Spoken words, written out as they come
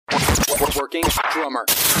Working Drummer.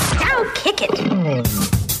 Now kick it.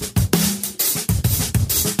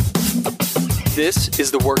 This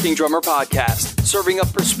is the Working Drummer Podcast, serving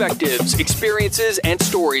up perspectives, experiences, and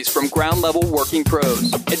stories from ground-level working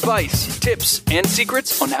pros. Advice, tips, and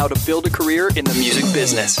secrets on how to build a career in the music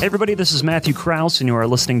business. Hey everybody, this is Matthew Krause, and you are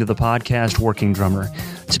listening to the podcast Working Drummer.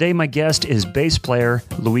 Today my guest is bass player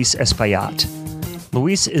Luis Espaillat.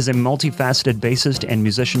 Luis is a multifaceted bassist and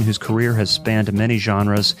musician whose career has spanned many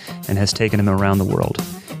genres and has taken him around the world.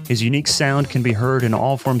 His unique sound can be heard in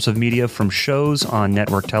all forms of media, from shows on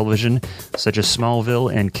network television, such as Smallville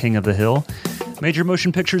and King of the Hill, major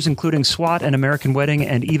motion pictures including SWAT and American Wedding,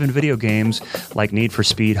 and even video games like Need for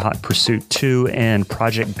Speed, Hot Pursuit 2, and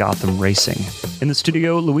Project Gotham Racing. In the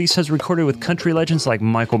studio, Luis has recorded with country legends like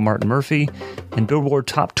Michael Martin Murphey and Billboard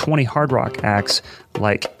Top 20 hard rock acts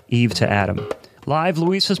like Eve to Adam. Live,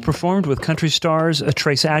 Luis has performed with country stars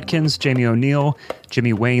Trace Adkins, Jamie O'Neill,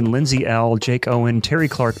 Jimmy Wayne, Lindsay Ell, Jake Owen, Terry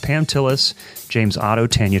Clark, Pam Tillis, James Otto,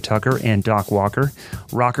 Tanya Tucker, and Doc Walker.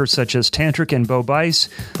 Rockers such as Tantric and Bo Bice,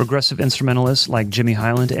 progressive instrumentalists like Jimmy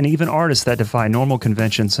Highland, and even artists that defy normal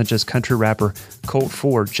conventions such as country rapper Colt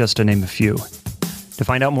Ford, just to name a few. To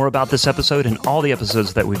find out more about this episode and all the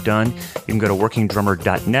episodes that we've done, you can go to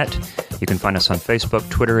workingdrummer.net. You can find us on Facebook,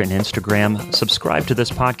 Twitter, and Instagram. Subscribe to this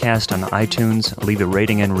podcast on iTunes. Leave a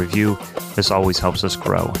rating and review. This always helps us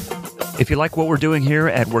grow. If you like what we're doing here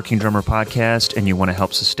at Working Drummer Podcast and you want to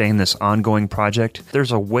help sustain this ongoing project,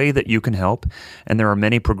 there's a way that you can help, and there are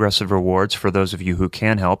many progressive rewards for those of you who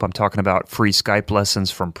can help. I'm talking about free Skype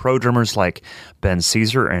lessons from pro drummers like Ben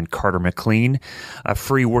Caesar and Carter McLean, a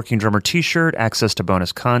free Working Drummer t-shirt, access to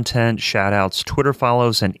bonus content, shout-outs, Twitter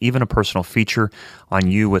follows, and even a personal feature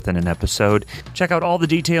on you within an episode. Check out all the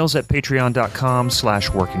details at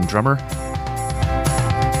patreon.com/workingdrummer.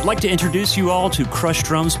 I'd like to introduce you all to Crush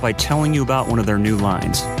Drums by telling you about one of their new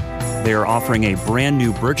lines. They are offering a brand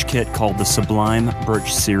new birch kit called the Sublime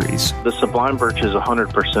Birch Series. The Sublime Birch is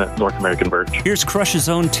 100% North American birch. Here's Crush's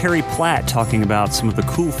own Terry Platt talking about some of the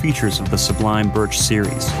cool features of the Sublime Birch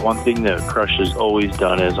Series. One thing that Crush has always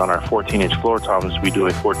done is on our 14-inch floor toms, we do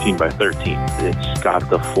a 14 by 13. It's got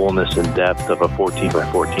the fullness and depth of a 14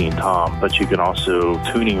 by 14 tom, but you can also,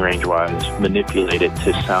 tuning range-wise, manipulate it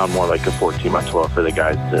to sound more like a 14 by 12 for the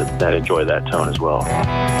guys that enjoy that tone as well.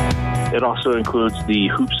 It also includes the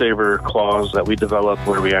Hoop Saver claws that we developed,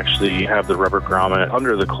 where we actually have the rubber grommet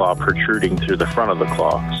under the claw protruding through the front of the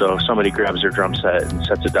claw. So if somebody grabs their drum set and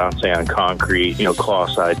sets it down, say on concrete, claw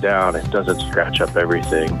side down, it doesn't scratch up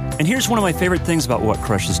everything. And here's one of my favorite things about what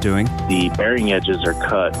Crush is doing. The bearing edges are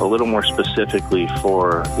cut a little more specifically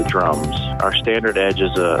for the drums. Our standard edge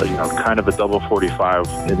is kind of a double 45,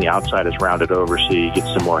 and the outside is rounded over so you get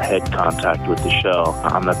some more head contact with the shell.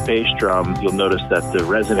 On the bass drum, you'll notice that the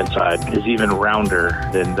resonant side is even rounder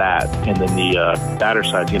than that, and then the batter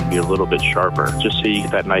side is going to be a little bit sharper, just so you get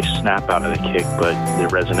that nice snap out of the kick, but the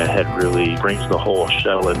resonant head really brings the whole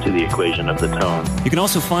shell into the equation of the tone. You can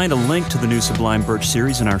also find a link to the new Sublime Birch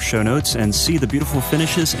Series in our show notes and see the beautiful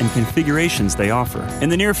finishes and configurations they offer. In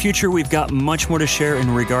the near future, we've got much more to share in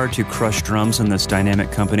regard to Crush Drums and this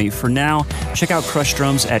dynamic company. For now, check out Crush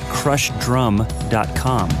Drums at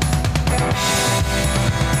crushdrum.com.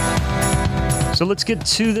 So let's get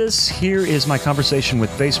to this. Here is my conversation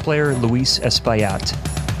with bass player Luis Espaillat.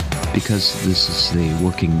 Because this is the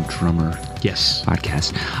Working Drummer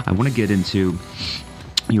podcast, I want to get into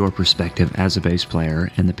your perspective as a bass player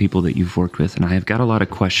and the people that you've worked with. And I have got a lot of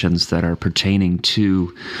questions that are pertaining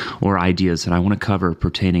to, or ideas that I want to cover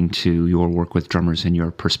pertaining to your work with drummers and your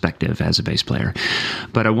perspective as a bass player.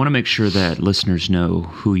 But I want to make sure that listeners know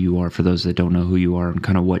who you are, for those that don't know who you are, and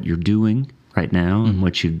kind of what you're doing right now and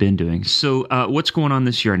what you've been doing. So what's going on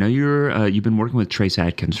this year? I know you've been working with Trace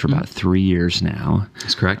Adkins for about 3 years now.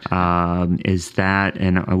 That's correct. Is that,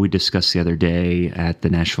 and we discussed the other day at the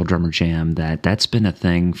Nashville Drummer Jam, that's been a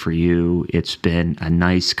thing for you. It's been a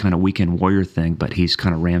nice kind of weekend warrior thing, but he's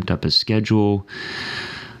kind of ramped up his schedule.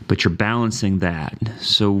 But you're balancing that.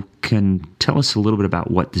 So can tell us a little bit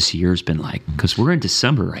about what this year's been like, because we're in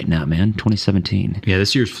December right now, man, 2017. Yeah,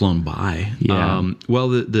 this year's flown by. Yeah.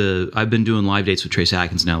 Well, I've been doing live dates with Trace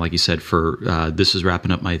Adkins now, like you said, for this is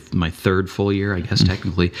wrapping up my third full year, I guess,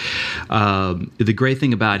 technically. The great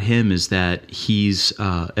thing about him is that he's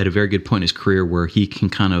at a very good point in his career where he can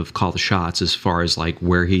kind of call the shots as far as like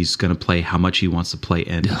where he's going to play, how much he wants to play,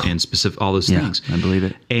 and specific all those things. I believe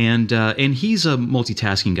it. And he's a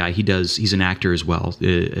multitasking guy. guy. He's an actor as well.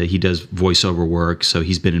 He does voiceover work, so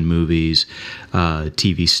he's been in movies,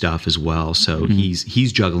 TV stuff as well. So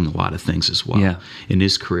he's juggling a lot of things as well in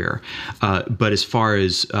his career. But as far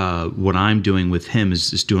as what I'm doing with him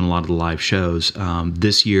is doing a lot of the live shows.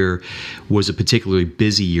 This year was a particularly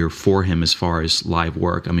busy year for him as far as live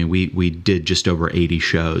work. I mean, we did just over 80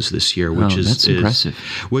 shows this year, which is impressive.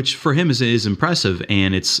 Which for him is impressive,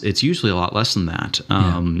 and it's usually a lot less than that.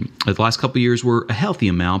 The last couple of years were a healthy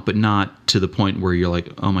amount, but not to the point where you're like,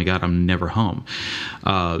 oh my God, I'm never home.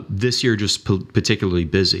 This year just particularly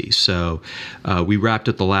busy. So we wrapped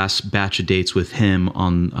up the last batch of dates with him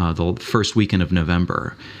on the first weekend of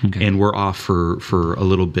November, and we're off for a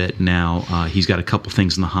little bit now. He's got a couple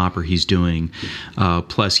things in the hopper he's doing.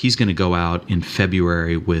 Plus, he's going to go out in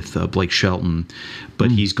February with Blake Shelton, but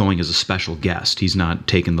he's going as a special guest. He's not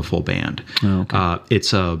taking the full band. And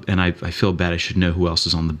I feel bad. I should know who else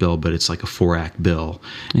is on the bill, but it's like a 4-act bill,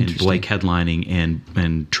 and Blake headlining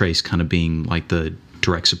and Trace kind of being like the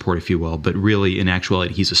direct support, if you will, but really in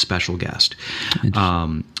actuality he's a special guest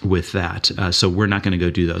with that, so we're not going to go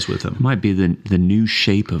do those with him. Might be the new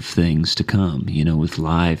shape of things to come, with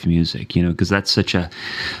live music, because that's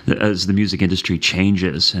as the music industry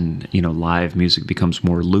changes and live music becomes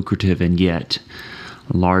more lucrative, and yet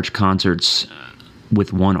large concerts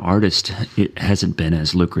with one artist, it hasn't been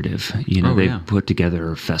as lucrative. They've put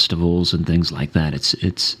together festivals and things like that.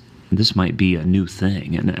 This might be a new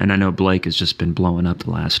thing. And I know Blake has just been blowing up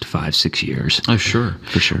the last 5-6 years. Oh, sure.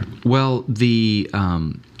 For sure. Well,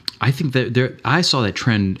 I think that I saw that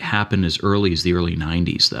trend happen as early as the early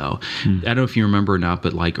 90s, though. I don't know if you remember or not,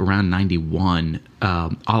 but like around 91,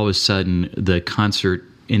 all of a sudden the concert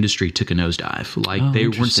industry took a nosedive. Like they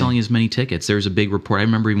weren't selling as many tickets. There was a big report. I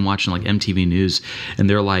remember even watching like MTV News, and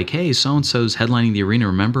they're like, hey, so-and-so's headlining the arena,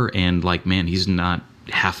 remember? And like, man, he's not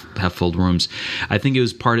half filled rooms. I think it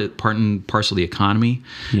was part and parcel of the economy,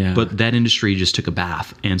 but that industry just took a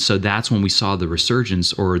bath, and so that's when we saw the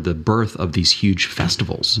resurgence or the birth of these huge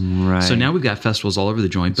festivals. Right. So now we've got festivals all over the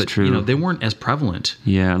joint, but they weren't as prevalent.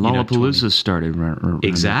 Yeah, Lollapalooza started around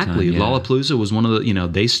exactly. That time, Lollapalooza was one of the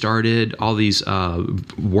they started all these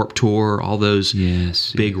Warped Tour, all those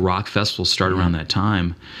big rock festivals started around that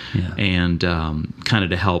time, and kind of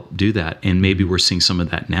to help do that. And maybe we're seeing some of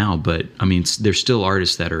that now, but I mean, there's still artists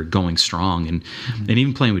that are going strong, and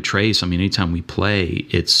even playing with Trace, I mean, anytime we play,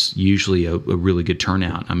 it's usually a really good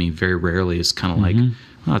turnout. I mean, very rarely it's kind of like,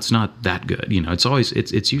 oh, it's not that good. It's always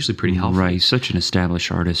it's usually pretty healthy. Right, he's such an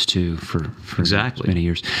established artist too for exactly many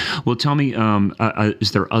years. Well, tell me,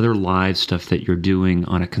 is there other live stuff that you're doing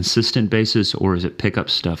on a consistent basis, or is it pickup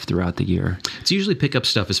stuff throughout the year? It's usually pickup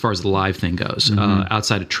stuff as far as the live thing goes,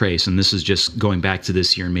 outside of Trace, and this is just going back to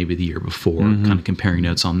this year and maybe the year before, kind of comparing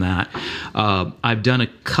notes on that. I've done a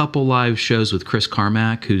couple live shows with Chris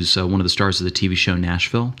Carmack, who's one of the stars of the TV show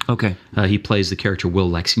Nashville. Okay. He plays the character Will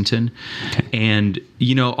Lexington. Okay. And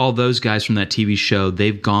all those guys from that TV show,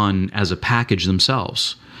 they've gone as a package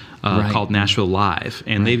themselves. Called Nashville Live,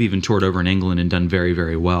 and they've even toured over in England and done very,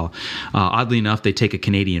 very well. Oddly enough, they take a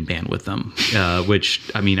Canadian band with them,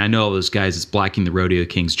 which, I mean, I know all those guys. It's Blacking the Rodeo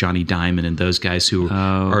Kings, Johnny Diamond, and those guys who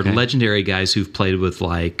are legendary guys who've played with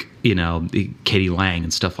like Katie Lang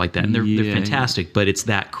and stuff like that, and they're fantastic. But it's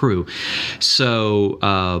that crew. So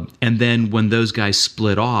and then when those guys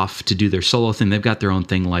split off to do their solo thing, they've got their own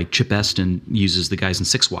thing. Like Chip Eston uses the guys in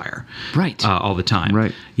Six Wire, all the time,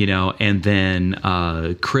 and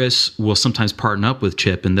then Chris will sometimes partner up with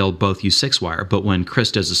Chip, and they'll both use Six Wire. But when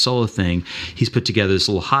Chris does a solo thing, he's put together this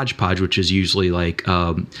little hodgepodge, which is usually like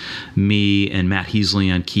me and Matt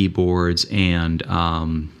Heasley on keyboards and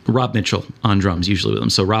Rob Mitchell on drums, usually with him.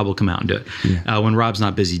 So Rob will come out and do it. When Rob's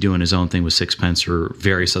not busy doing his own thing with Sixpence or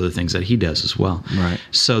various other things that he does as well. Right.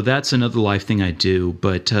 So that's another live thing I do.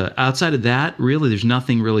 But outside of that, really, there's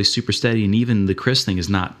nothing really super steady. And even the Chris thing is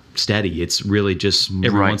not steady. It's really just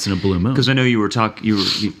every once in a blue moon. Because I know you were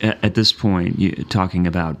at this point talking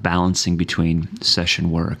about balancing between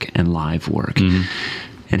session work and live work.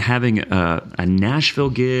 And having a Nashville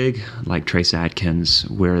gig like Trace Adkins,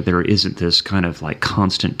 where there isn't this kind of like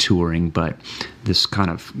constant touring, but this kind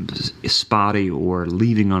of spotty or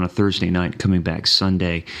leaving on a Thursday night, coming back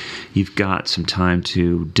Sunday, you've got some time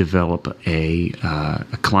to develop a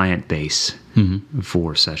client base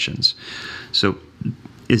for sessions. So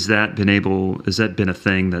has that been a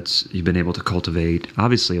thing that's you've been able to cultivate,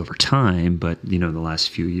 obviously over time, but the last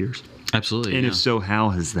few years? Absolutely. And if so, how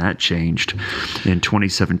has that changed in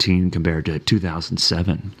 2017 compared to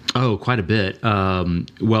 2007? Oh, quite a bit.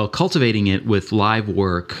 Well, cultivating it with live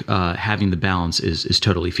work, having the balance is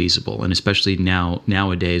totally feasible, and especially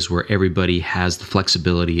nowadays where everybody has the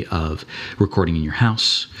flexibility of recording in your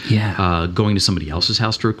house, going to somebody else's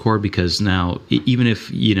house to record, because now even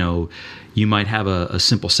if you might have a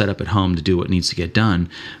simple setup at home to do what needs to get done,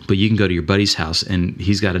 but you can go to your buddy's house and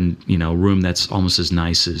he's got a room that's almost as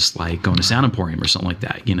nice as like going to Sound Emporium or something like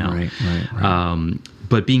that. Right.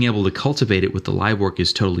 But being able to cultivate it with the live work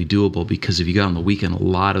is totally doable, because if you go on the weekend, a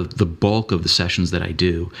lot of the bulk of the sessions that I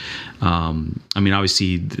do,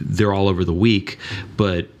 obviously they're all over the week,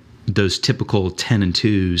 but those typical 10 and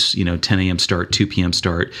 2s, 10 a.m. start, 2 p.m.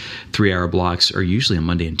 start, 3-hour blocks are usually on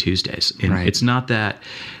Monday and Tuesdays. And it's not that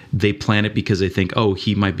they plan it because they think, oh,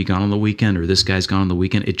 he might be gone on the weekend or this guy's gone on the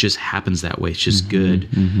weekend. It just happens that way. It's just good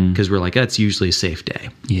because we're like, that's usually a safe day.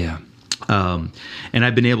 Yeah. And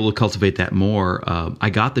I've been able to cultivate that more. I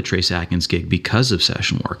got the Trace Atkins gig because of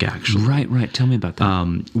session work, actually. Right. Tell me about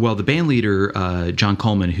that. Well, the band leader, John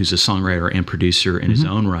Coleman, who's a songwriter and producer in his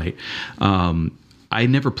own right, I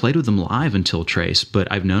never played with him live until Trace, but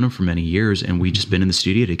I've known him for many years, and we've just been in the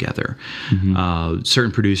studio together.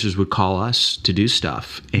 Certain producers would call us to do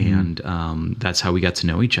stuff, and that's how we got to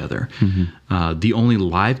know each other. The only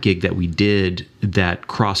live gig that we did that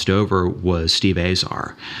crossed over was Steve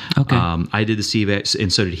Azar. Okay. I did the Steve,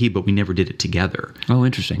 and so did he, but we never did it together. Oh,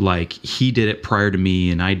 interesting. Like, he did it prior to me,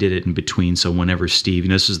 and I did it in between. So whenever Steve,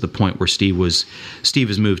 this is the point where Steve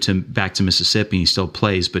has moved back to Mississippi. He still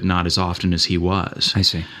plays, but not as often as he was. I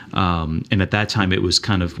see. And at that time, it was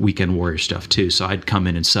kind of Weekend Warrior stuff too. So I'd come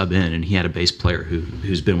in and sub in, and he had a bass player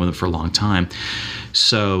who's been with him for a long time.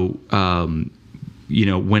 So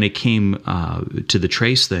when it came to the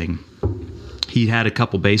Trace thing, he had a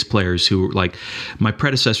couple bass players who were like, my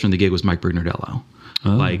predecessor in the gig was Mike Brignardello.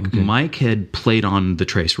 Mike had played on the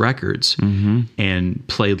Trace records and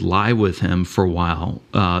played live with him for a while.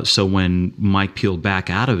 So when Mike peeled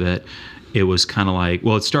back out of it, it was kind of like,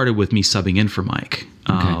 well, it started with me subbing in for Mike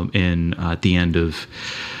at the end of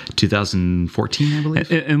 2014, I believe.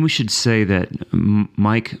 And we should say that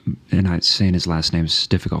Mike, and saying his last name is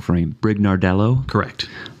difficult for me, Brignardello? Correct.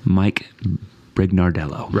 Mike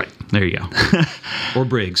Brignardello. Right. There you go. Or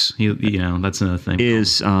Briggs. That's another thing.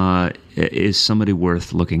 Is somebody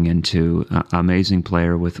worth looking into. Amazing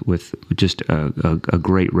player with just a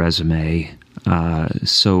great resume.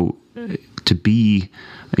 So to be,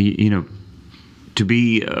 to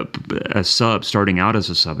be a sub, starting out as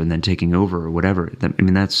a sub and then taking over or whatever.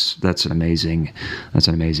 That's an amazing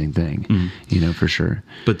thing, for sure.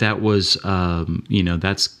 But that was,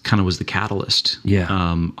 that's kind of was the catalyst. Yeah.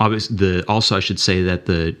 Obviously, also I should say that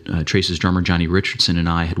the Trace's drummer Johnny Richardson and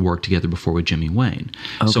I had worked together before with Jimmy Wayne,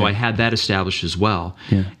 so I had that established as well.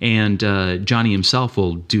 Yeah. And Johnny himself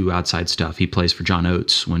will do outside stuff. He plays for John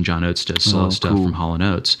Oates when John Oates does solo stuff from Hall &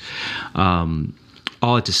 Oates.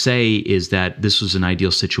 All I have to say is that this was an ideal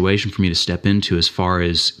situation for me to step into as far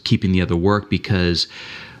as keeping the other work, because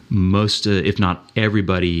most, if not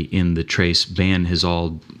everybody in the Trace band has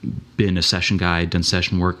all been a session guy, done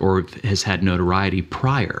session work, or has had notoriety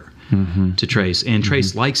prior to Trace. And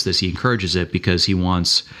Trace likes this. He encourages it because he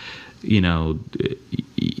wants, the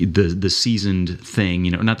seasoned thing,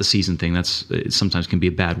 not the seasoned thing. That's, it sometimes can be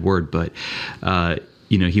a bad word, but,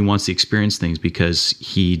 he wants to experience things because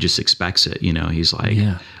he just expects it. He's like,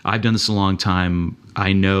 I've done this a long time.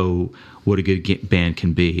 I know what a good band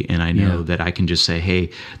can be. And I know that I can just say, hey,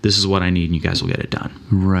 this is what I need, and you guys will get it done.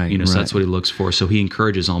 Right. So that's what he looks for. So he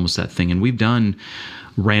encourages almost that thing. And we've done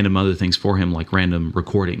random other things for him, like random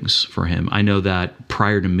recordings for him. I know that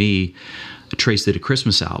prior to me, Trace did a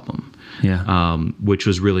Christmas album. Which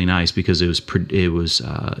was really nice because it was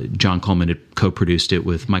John Coleman had co-produced it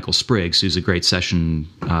with Michael Spriggs, who's a great session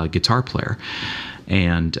guitar player,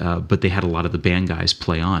 and but they had a lot of the band guys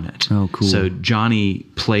play on it. Oh, cool! So Johnny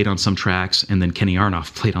played on some tracks, and then Kenny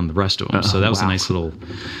Aronoff played on the rest of them. So that was a nice little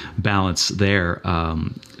balance there.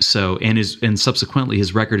 And subsequently,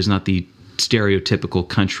 his record is not the stereotypical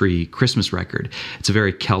country Christmas record. It's a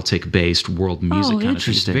very Celtic-based world music kind of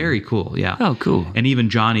thing. It's very cool, yeah. Oh, cool. And even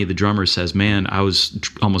Johnny, the drummer, says, man, I was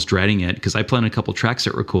almost dreading it because I played on a couple tracks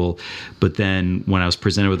that were cool, but then when I was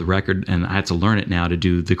presented with the record and I had to learn it now to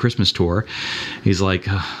do the Christmas tour, he's like,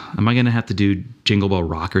 am I going to have to do Jingle Bell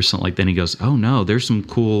Rock or something like that? And he goes, oh no, there's some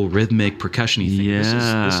cool rhythmic percussion-y thing.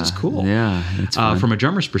 This is cool. Yeah, it's fun. From a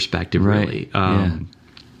drummer's perspective, really.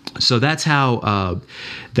 So that's how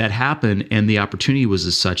that happened, and the opportunity was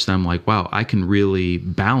as such that I'm like, wow, I can really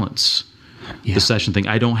balance the session thing.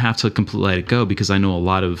 I don't have to completely let it go because I know a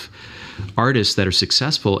lot of artists that are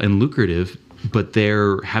successful and lucrative, but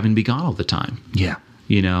they're having to be gone all the time. Yeah.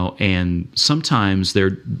 You know, and sometimes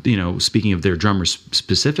they're, you know, speaking of their drummers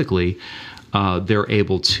specifically, they're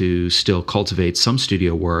able to still cultivate some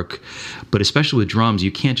studio work, but especially with drums,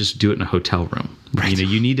 you can't just do it in a hotel room. Right. You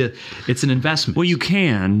know, you need to, it's an investment. Well, you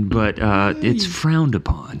can, but it's frowned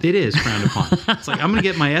upon. It is frowned upon. It's like, I'm going to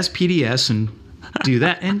get my SPDS and do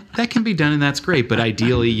that, and that can be done, and that's great. But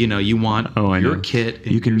ideally, you know, you want your kit.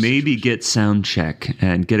 You can maybe get sound check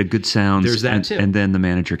and get a good sound. There's that too. And then the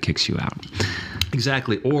manager kicks you out.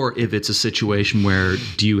 Exactly. Or if it's a situation where,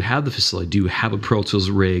 do you have the facility? Do you have a Pro Tools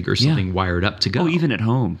rig or something wired up to go? Oh, even at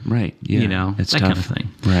home, right? Yeah, you know, it's that tough. kind of thing.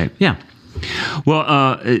 Right. Yeah.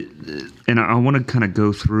 Well, and I want to kind of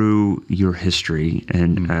go through your history,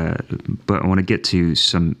 and but I want to get to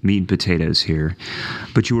some meat and potatoes here.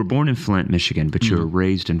 But you were born in Flint, Michigan, but you were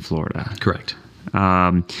raised in Florida. Correct.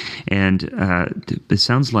 And it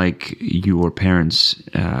sounds like your parents,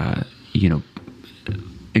 you know,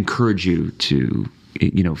 encourage you to,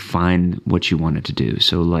 you know, find what you wanted to do.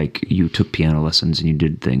 So, like, you took piano lessons and you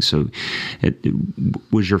did things. So,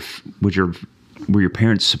 were your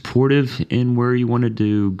parents supportive in where you wanted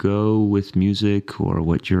to go with music or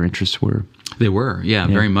what your interests were? They were, yeah.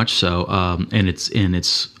 Very much so. And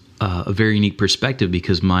it's a very unique perspective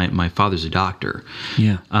because my father's a doctor.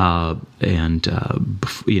 Yeah. And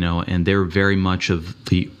you know, and they're very much of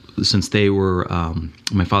since they were,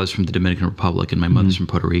 my father's from the Dominican Republic and my mother's from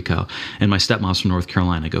Puerto Rico, and my stepmom's from North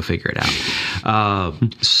Carolina. Go figure it out.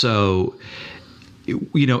 So,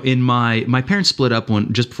 you know, in my parents split up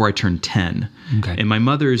just before I turned 10, and my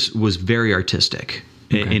mother's was very artistic.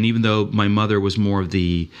 And even though my mother was more of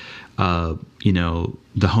the, you know,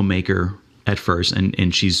 the homemaker at first,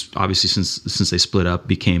 and she's obviously since they split up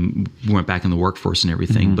went back in the workforce and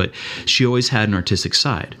everything, but she always had an artistic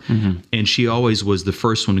side, and she always was the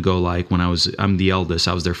first one to go, like, when I'm the eldest,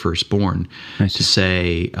 I was their firstborn, to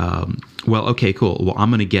say, well, okay, cool, well, I'm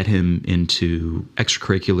going to get him into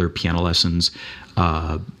extracurricular piano lessons,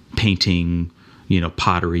 painting, you know,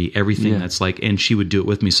 pottery, everything that's like, and she would do it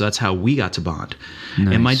with me. So that's how we got to bond.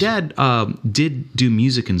 Nice. And my dad did do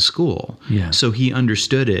music in school. Yeah. So he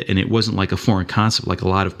understood it, and it wasn't like a foreign concept, like a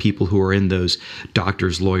lot of people who are in those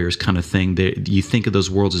doctors, lawyers kind of thing. You think of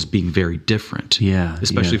those worlds as being very different. Yeah.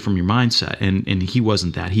 Especially from your mindset. And he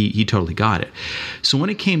wasn't that. He totally got it. So when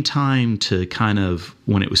it came time to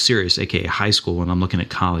when it was serious, aka high school, when I'm looking at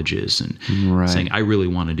colleges and saying, I really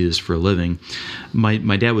want to do this for a living,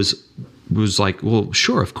 my dad was like, well,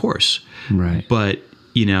 sure, of course. Right. But,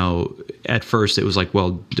 you know, at first it was like,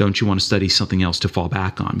 well, don't you want to study something else to fall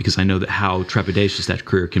back on? Because I know that how trepidatious that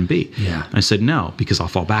career can be. Yeah. I said, no, because I'll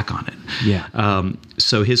fall back on it. Yeah.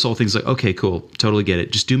 So his whole thing's like, okay, cool, totally get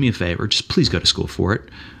it. Just do me a favor. Just please go to school for it.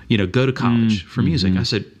 You know, go to college for music. I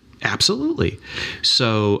said, absolutely.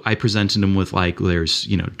 So I presented him with, like, there's,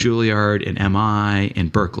 you know, Juilliard and MI and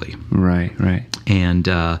Berkeley. Right. And,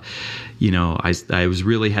 you know, I was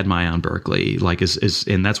really had my eye on Berkeley, like,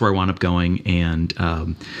 and that's where I wound up going. And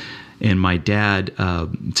my dad,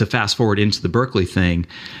 to fast forward into the Berkeley thing,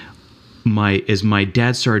 as my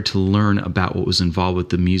dad started to learn about what was involved with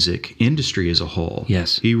the music industry as a whole,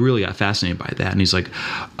 he really got fascinated by that. And he's like,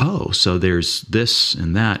 oh, so there's this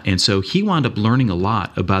and that. And so he wound up learning a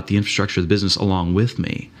lot about the infrastructure of the business along with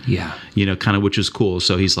me. Yeah. You know, kind of, which is cool.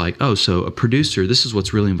 So he's like, oh, so a producer, this is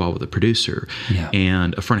what's really involved with a producer,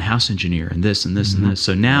 and a front of house engineer, and this and this and this.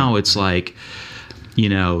 So now it's like, you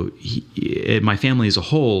know, my family as a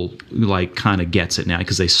whole, like, kind of gets it now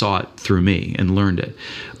because they saw it through me and learned it.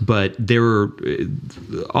 But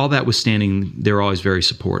all that was standing, they were always very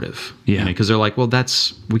supportive. Yeah. Because they're like, well,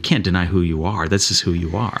 we can't deny who you are. That's just who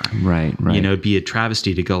you are. Right. You know, it'd be a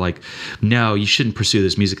travesty to go like, no, you shouldn't pursue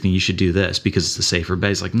this music thing. You should do this because it's the safer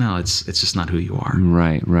bet. It's like, no, it's just not who you are.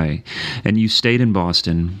 Right. And you stayed in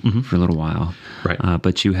Boston for a little while. Right.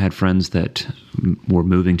 But you had friends that were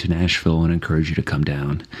moving to Nashville and encouraged you to come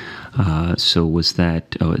down. So was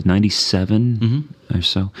that 97 or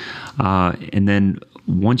so? And then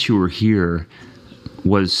once you were here,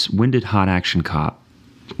 when did Hot Action Cop,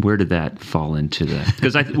 where did that fall into that?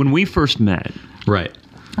 Because when we first met, right,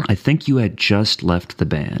 I think you had just left the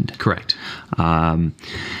band. Correct.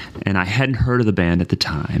 And I hadn't heard of the band at the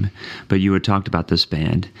time, but you had talked about this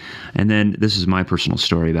band. And then this is my personal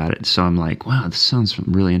story about it. So I'm like, wow, this sounds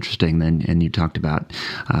really interesting. Then, and you talked about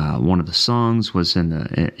one of the songs was in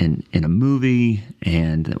a movie,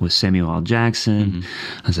 and it was Samuel L. Jackson.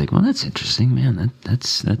 I was like, well, that's interesting, man.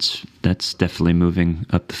 That's definitely moving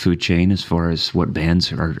up the food chain as far as what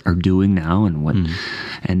bands are doing now and what.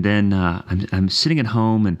 And then I'm sitting at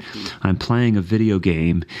home and I'm playing a video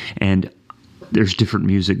game, and there's different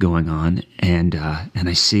music going on, and I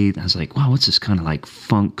was like, wow, what's this kind of like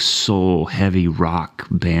funk, soul, heavy rock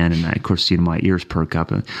band? And of course, my ears perk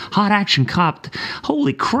up. Hot Action Cop,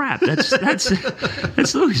 holy crap, that's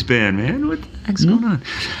Louis' band, man. What the heck's going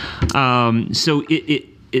on? So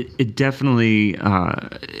it definitely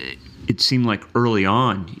it seemed like early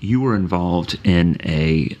on you were involved in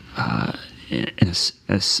an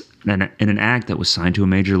act that was signed to a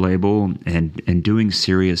major label and doing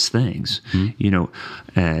serious things.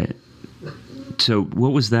 So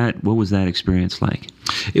what was that experience like?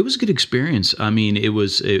 It was a good experience. I mean, it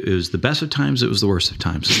was the best of times. It was the worst of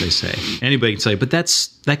times, as they say. Anybody can say, but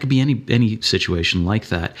that could be any situation like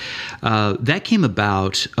that. That came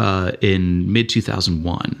about in mid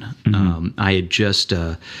 2001. I had just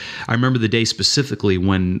I remember the day specifically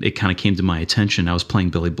when it kind of came to my attention. I was playing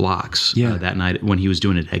Billy Blocks that night when he was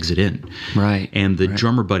doing it Exit In, right? And the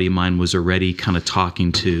drummer buddy of mine was already kind of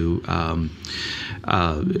talking to.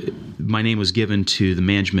 My name was given to the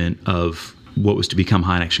management of what was to become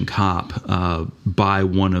Hot Action Cop by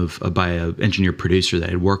a engineer producer that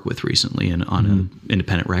I had worked with recently on an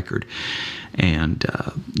independent record, and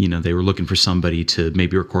they were looking for somebody to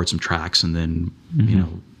maybe record some tracks and then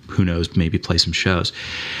who knows, maybe play some shows.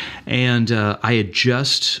 And I had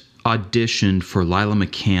just auditioned for Lila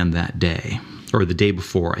McCann that day. Or the day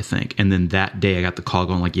before, I think. And then that day I got the call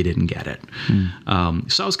going like, you didn't get it.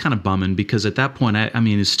 So I was kind of bumming because at that point, I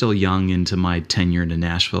mean, it's still young into my tenure into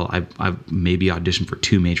Nashville. I've maybe auditioned for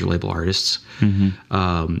 2 major label artists. And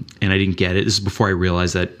I didn't get it. This is before I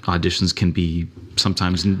realized that auditions can be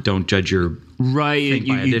sometimes don't judge your right.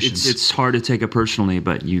 By auditions. It's hard to take it personally,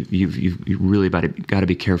 but you really got to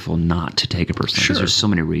be careful not to take it personally because there's so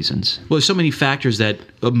many reasons. Well, there's so many factors that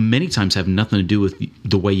many times have nothing to do with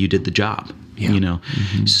the way you did the job. Yeah.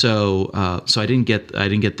 So I didn't get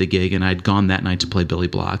the gig, and I'd gone that night to play Billy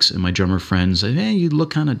Blocks, and my drummer friend said, "Hey, you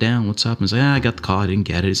look kind of down. What's up?" And I was like, "I got the call. I didn't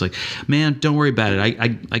get it." He's like, "Man, don't worry about it.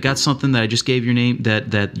 I got something that I just gave your name.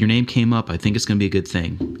 That your name came up. I think it's going to be a good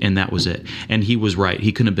thing." And that was it. And he was right.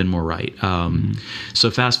 He couldn't have been more right.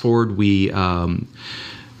 So fast forward, we.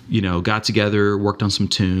 Got together, worked on some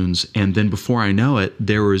tunes, and then before I know it,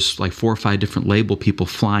 there was like 4 or 5 different label people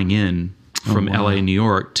flying in from LA and New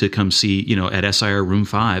York to come see, at SIR Room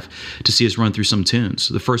 5 to see us run through some tunes.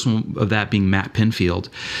 The first one of that being Matt Pinfield,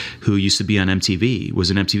 who used to be on MTV, was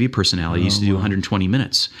an MTV personality. He used to do 120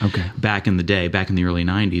 minutes back in the day, back in the early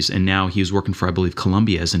 90s. And now he was working for, I believe,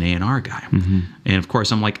 Columbia as an A&R guy. And of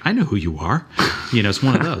course, I'm like, I know who you are. It's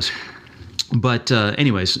one of those. But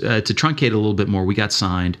anyways, to truncate a little bit more, we got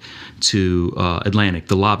signed to Atlantic,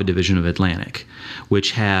 the Lava division of Atlantic, which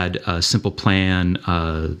had Simple Plan,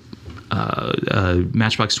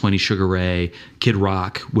 Matchbox 20, Sugar Ray, Kid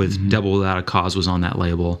Rock with Devil Without a Cause was on that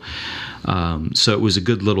label. So it was a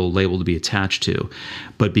good little label to be attached to.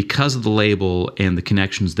 But because of the label and the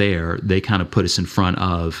connections there, they kind of put us in front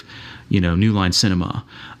of, New Line Cinema,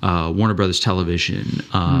 Warner Brothers Television,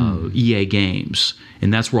 EA Games,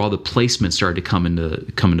 and that's where all the placements started to come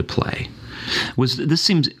into play. Was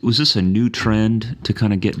this a new trend to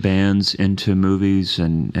kind of get bands into movies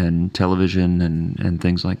and television and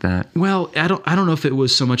things like that? Well, I don't know if it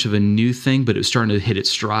was so much of a new thing, but it was starting to hit its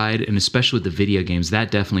stride, and especially with the video games,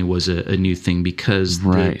 that definitely was a new thing because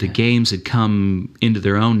the games had come into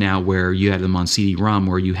their own now, where you had them on CD-ROM,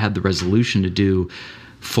 where you had the resolution to do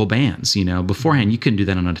full bands. Beforehand you couldn't do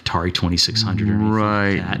that on an Atari 2600 or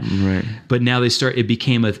anything like that. Right. But now it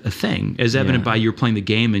became a thing, as evident by you're playing the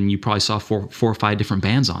game and you probably saw four or 5 different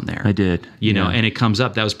bands on there. I did. And it comes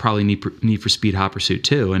up. That was probably Need for Speed Hot Pursuit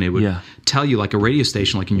 2, and it would tell you like a radio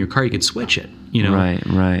station, like in your car, you could switch it.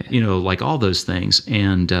 Right. Like all those things,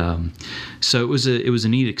 and so it was a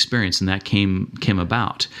neat experience, and that came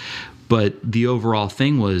about. But the overall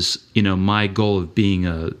thing was, my goal of being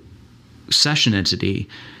a session entity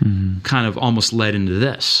kind of almost led into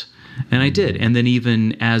this, and I did. And then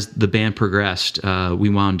even as the band progressed,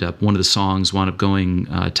 one of the songs wound up going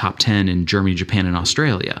top 10 in Germany, Japan, and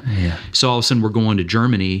Australia. So all of a sudden we're going to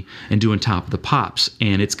Germany and doing Top of the Pops,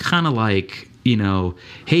 and it's kind of like,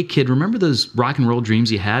 hey kid, remember those rock and roll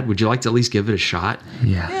dreams you had? Would you like to at least give it a shot?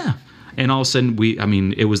 Yeah. And all of a sudden,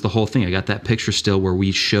 it was the whole thing. I got that picture still where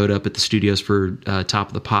we showed up at the studios for Top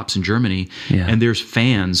of the Pops in Germany, and there's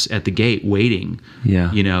fans at the gate waiting,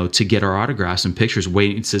 to get our autographs and pictures,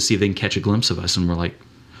 waiting to see if they can catch a glimpse of us. And we're like,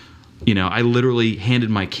 I literally handed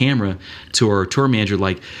my camera to our tour manager,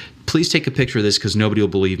 like, please take a picture of this because nobody will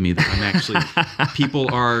believe me that I'm actually,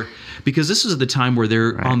 people are, because this is the time where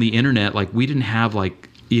they're on the internet, like we didn't have like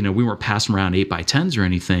we weren't passing around 8x10s or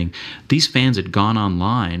anything. These fans had gone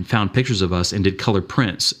online, found pictures of us, and did colored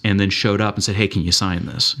prints, and then showed up and said, "Hey, can you sign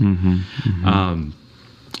this?"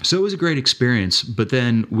 So it was a great experience. But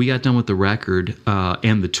then we got done with the record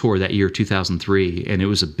and the tour that year, 2003, and it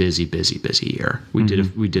was a busy year. We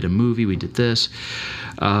did a movie, we did this.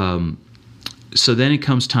 So then it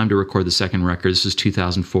comes time to record the second record. This is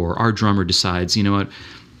 2004. Our drummer decides, you know what,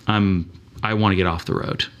 I want to get off the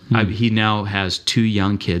road. He now has 2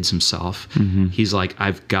 young kids himself. He's like,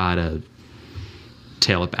 I've got to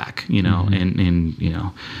tail it back, and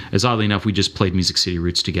as oddly enough, we just played Music City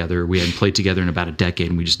Roots together. We hadn't played together in about a decade,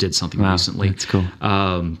 and we just did something recently. That's cool.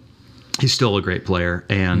 He's still a great player,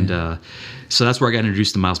 and so that's where I got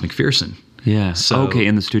introduced to Miles McPherson. Yeah. So,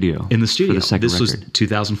 in the studio. In the studio. For the second this record. was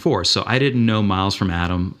 2004. So I didn't know Miles from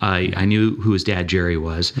Adam. I knew who his dad, Jerry,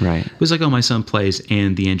 was. Right. It was like, my son plays.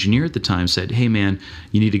 And the engineer at the time said, hey, man,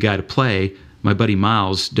 you need a guy to play. My buddy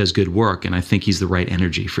Miles does good work, and I think he's the right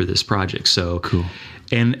energy for this project. So cool.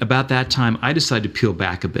 And about that time, I decided to peel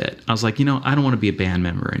back a bit. I was like, I don't want to be a band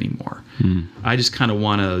member anymore. I just kind of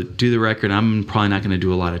want to do the record. I'm probably not going to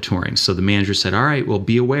do a lot of touring. So the manager said, all right, well,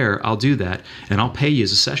 be aware. I'll do that, and I'll pay you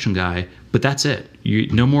as a session guy, but that's it.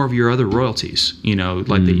 No more of your other royalties,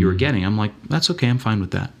 that you were getting. I'm like, that's okay. I'm fine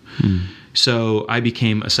with that. So I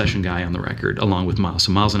became a session guy on the record along with Miles.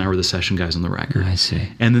 So Miles and I were the session guys on the record. I see.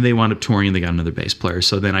 And then they wound up touring and they got another bass player.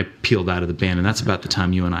 So then I peeled out of the band, and that's about the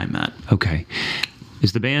time you and I met. Okay.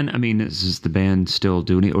 Is the band still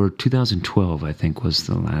doing it? Or 2012, I think, was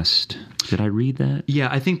the last... Did I read that? Yeah,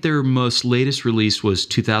 I think their most latest release was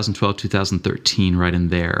 2012, 2013, right in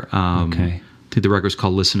there. Okay. I think the record's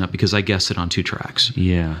called Listen Up because I guessed it on 2 tracks.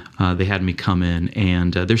 Yeah. They had me come in,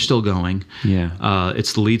 and they're still going. Yeah.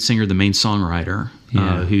 It's the lead singer, the main songwriter,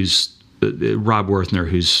 who's Rob Werthner,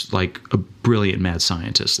 who's like a brilliant mad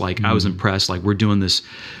scientist. Like, I was impressed. Like, we're doing this,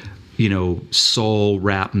 soul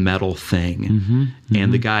rap metal thing,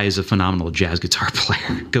 and the guy is a phenomenal jazz guitar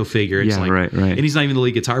player. Go figure. It's right. And he's not even the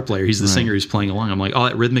lead guitar player. He's the singer who's playing along. I'm like, all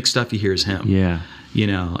that rhythmic stuff you hear is him. Yeah.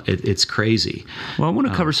 It's crazy. Well, I want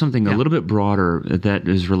to cover something a little bit broader that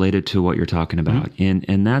is related to what you're talking about,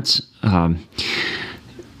 and that's the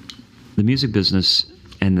music business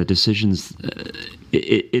and the decisions.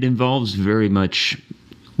 It involves very much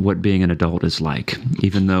what being an adult is like,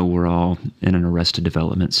 even though we're all in an arrested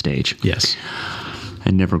development stage. Yes.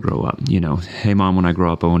 And never grow up. Hey, Mom, when I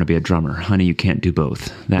grow up, I want to be a drummer. Honey, you can't do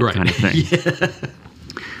both. That kind of thing. Yeah.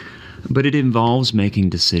 But it involves making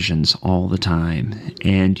decisions all the time,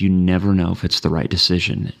 and you never know if it's the right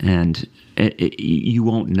decision. And you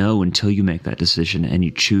won't know until you make that decision and you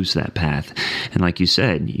choose that path. And like you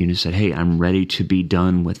said, hey, I'm ready to be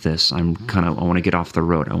done with this. I want to get off the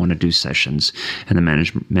road. I want to do sessions. And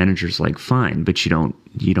the manager's like, fine, but you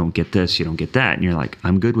don't get this, you don't get that. And you're like,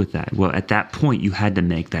 I'm good with that. Well, at that point, you had to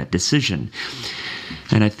make that decision.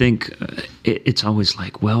 And I think it's always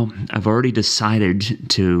like, well, I've already decided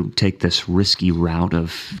to take this risky route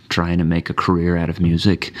of trying to make a career out of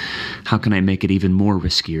music. How can I make it even more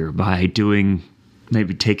riskier by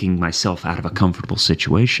maybe taking myself out of a comfortable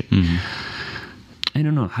situation? I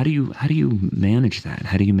don't know. How do you manage that?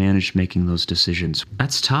 How do you manage making those decisions?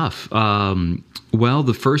 That's tough. Well,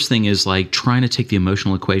 the first thing is like trying to take the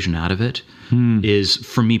emotional equation out of it is,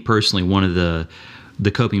 for me personally, one of the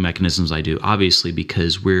coping mechanisms I do, obviously,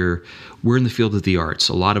 because we're in the field of the arts.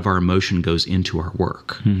 A lot of our emotion goes into our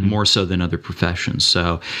work, more so than other professions.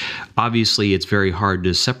 So obviously it's very hard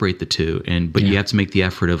to separate the two, but you have to make the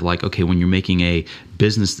effort of like, okay, when you're making a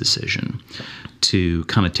business decision, to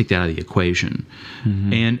kind of take that out of the equation.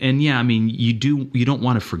 And yeah, I mean, you don't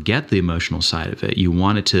want to forget the emotional side of it. You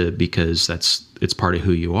want it to, because it's part of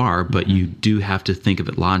who you are, but you do have to think of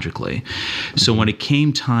it logically. So when it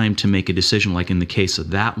came time to make a decision, like in the case of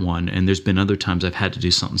that one, and there's been other times I've had to do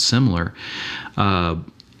something similar,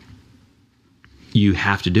 you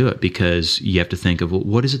have to do it because you have to think of, well,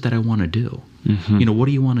 what is it that I want to do? What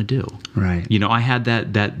do you want to do? Right. I had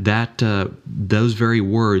those very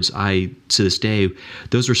words. To this day,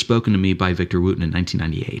 those were spoken to me by Victor Wooten in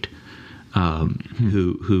 1998.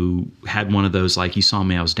 Who had one of those, like, he saw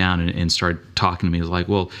me, I was down, and started talking to me. He was like,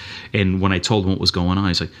 well, and when I told him what was going on,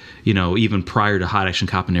 he's like, even prior to Hot Action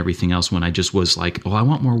Cop and everything else, when I just was like, oh, I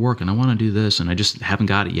want more work and I want to do this, and I just haven't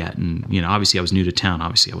got it yet. And, obviously I was new to town.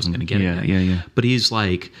 Obviously I wasn't going to get it yet. Yeah. But he's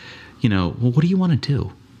like, well, what do you want to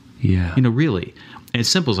do? Yeah. Really. And it's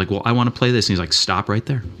simple. It's like, well, I want to play this. And he's like, stop right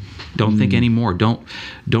there. Don't think anymore. Don't,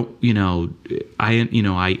 I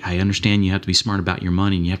understand you have to be smart about your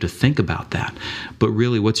money and you have to think about that. But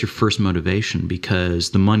really, what's your first motivation?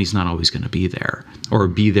 Because the money's not always going to be there or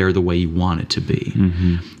be there the way you want it to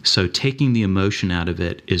be. So taking the emotion out of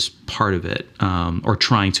it is part of it, or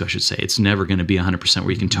trying to, I should say. It's never going to be 100%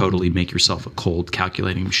 where you can totally make yourself a cold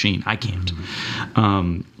calculating machine. I can't.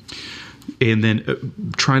 And then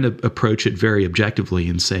trying to approach it very objectively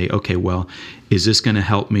and say, okay, well, is this going to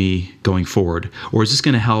help me going forward? Or is this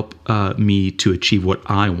going to help me to achieve what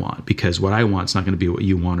I want? Because what I want is not going to be what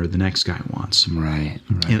you want or the next guy wants. Right.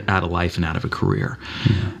 Out of life and out of a career.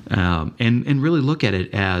 Yeah. And really look at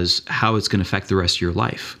it as how it's going to affect the rest of your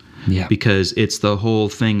life. Yeah. Because it's the whole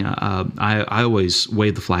thing. I always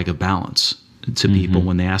wave the flag of balance to people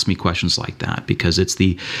when they ask me questions like that, because it's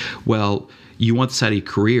you want this out of your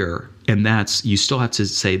career, and you still have to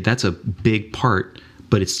say that's a big part,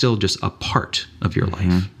 but it's still just a part of your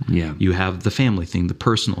life. Yeah. You have the family thing, the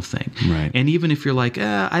personal thing. Right. And even if you're like,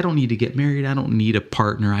 I don't need to get married, I don't need a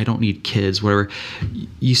partner, I don't need kids, whatever,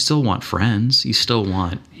 you still want friends. You still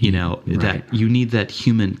want, that you need that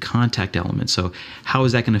human contact element. So how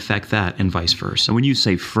is that going to affect that, and vice versa? So when you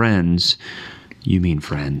say friends, you mean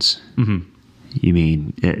friends. You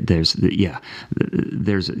mean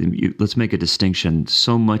let's make a distinction.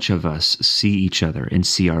 So much of us see each other and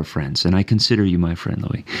see our friends, and I consider you my friend,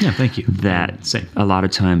 Louis. Yeah, thank you. Same. A lot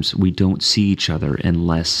of times we don't see each other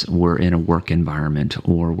unless we're in a work environment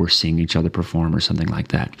or we're seeing each other perform or something like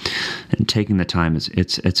that. And taking the time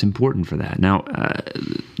it's important for that. Now,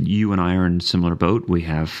 you and I are in a similar boat. We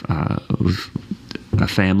have a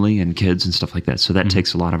family and kids and stuff like that. So that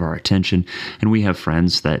takes a lot of our attention. And we have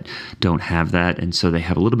friends that don't have that, and so they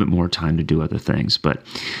have a little bit more time to do other things. But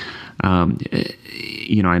I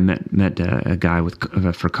met a guy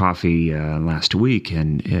for coffee last week,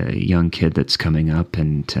 and a young kid that's coming up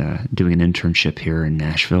and doing an internship here in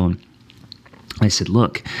Nashville. And I said,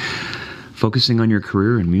 look, focusing on your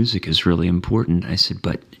career in music is really important. I said,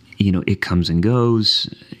 but it comes and goes.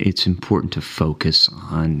 It's important to focus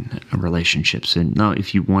on relationships. And now,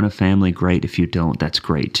 if you want a family, great. If you don't, that's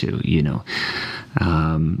great too,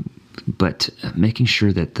 But making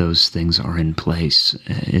sure that those things are in place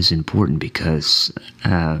is important, because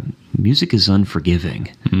music is unforgiving.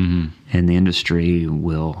 And the industry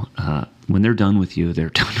will, when they're done with you, they're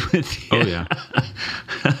done with you. Oh, yeah.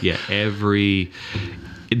 Yeah,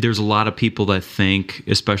 there's a lot of people that think,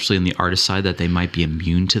 especially in the artist side, that they might be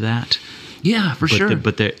immune to that. Yeah, sure.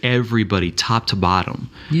 But they're everybody, top to bottom,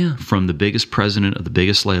 from the biggest president of the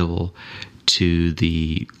biggest label to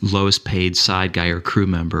the lowest paid side guy or crew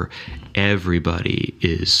member, everybody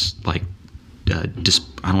is like, I don't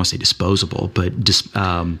want to say disposable, but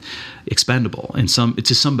expendable in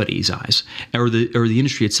to somebody's eyes, or the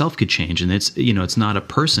industry itself could change, and it's it's not a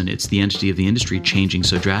person, it's the entity of the industry changing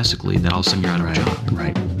so drastically that all of a sudden you're out of a job.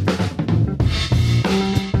 Right.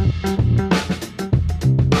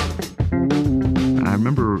 I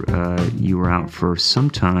remember you were out for some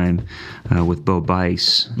time with Bo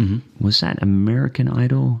Bice. Was that American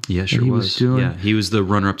Idol? Yeah, sure was. Yeah, he was the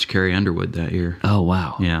runner-up to Carrie Underwood that year. Oh,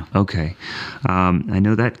 wow. Yeah. Okay. I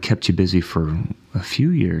know that kept you busy for a few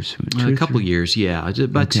years. A couple years, yeah.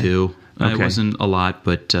 About two. It wasn't a lot,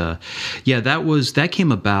 but that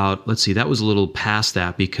came about. Let's see, that was a little past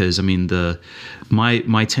that, because I mean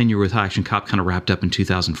my tenure with Hot Action Cop kind of wrapped up in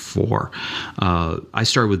 2004. I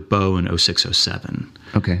started with Bo in 06-07.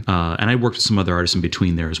 Okay. And I worked with some other artists in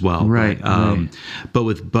between there as well. Right. But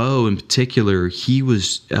with Bo in particular, he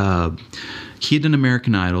had done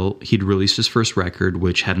American Idol. He'd released his first record,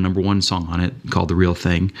 which had a #1 song on it called The Real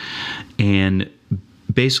Thing. And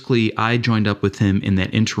basically, I joined up with him in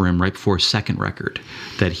that interim right before his second record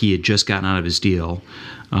that he had just gotten out of his deal,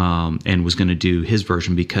 and was going to do his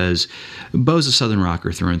version, because Bo's a Southern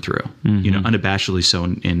rocker through and through, unabashedly so,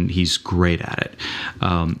 and he's great at it.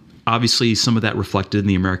 Obviously, some of that reflected in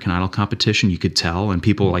the American Idol competition. You could tell, and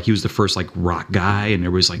people he was the first rock guy, and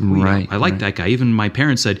everybody's like, I like that guy. Even my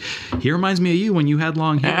parents said, he reminds me of you when you had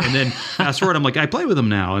long hair. And then fast forward, I'm like, I play with him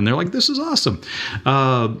now, and they're like, this is awesome.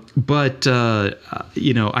 But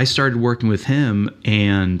I started working with him,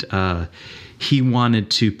 and he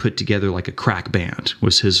wanted to put together a crack band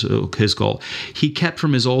was his goal. He kept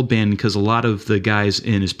from his old band because a lot of the guys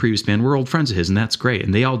in his previous band were old friends of his, and that's great,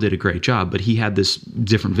 and they all did a great job, but he had this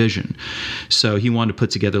different vision. So he wanted to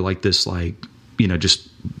put together this just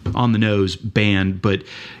on the nose band, but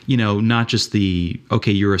not just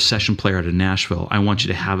you're a session player out of Nashville. I want you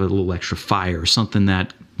to have a little extra fire, something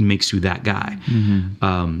that makes you that guy.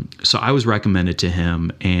 So I was recommended to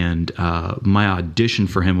him, and my audition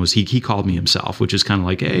for him was he called me himself, which is kind of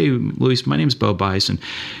like, hey, Luis, my name's Bo Bice. And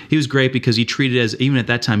he was great because he treated it as, even at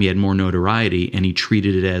that time, he had more notoriety, and he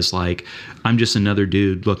treated it as like, I'm just another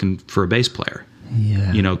dude looking for a bass player.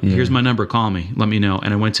 Yeah. Here's my number, call me, let me know.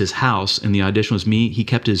 And I went to his house, and the audition was me. He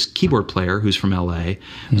kept his keyboard player, who's from LA,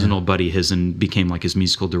 who's an old buddy of his, and became like his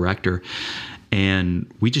musical director. And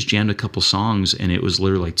we just jammed a couple songs, and it was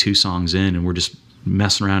literally like 2 songs in, and we're just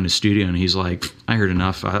messing around in his studio, and he's like, I heard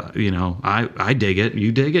enough. I dig it.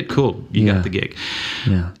 You dig it? Cool. You got the gig.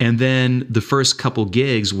 Yeah. And then the first couple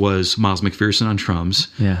gigs was Miles McPherson on drums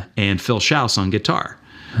and Phil Schaus on guitar.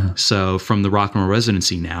 So from the Rock and Roll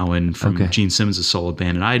Residency now, and from Gene Simmons' solo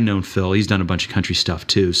band. And I had known Phil. He's done a bunch of country stuff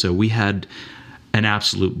too. So we had an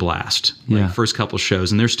absolute blast. First couple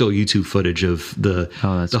shows, and there's still YouTube footage of the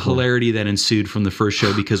hilarity that ensued from the first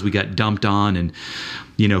show, because we got dumped on, and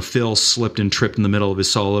Phil slipped and tripped in the middle of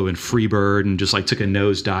his solo in Freebird and just like took a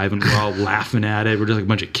nosedive, and we're all laughing at it. We're just like a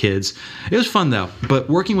bunch of kids. It was fun though. But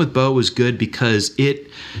working with Bo was good because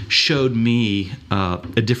it showed me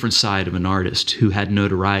a different side of an artist who had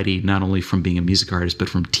notoriety not only from being a music artist, but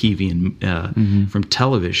from TV and from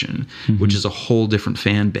television, which is a whole different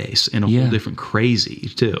fan base and a whole different crazy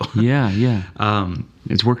too.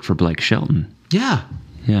 It's worked for Blake Shelton.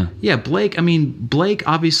 Yeah, Blake. I mean, Blake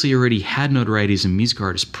obviously already had notoriety as a music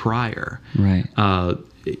artist prior. Right.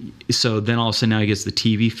 So then all of a sudden now he gets the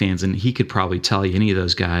TV fans, and he could probably tell you, any of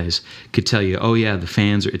those guys could tell you, oh yeah, the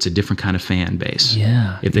fans it's a different kind of fan base.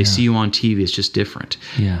 Yeah. If they see you on TV, it's just different.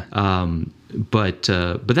 Yeah. But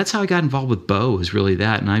that's how I got involved with Bo, was really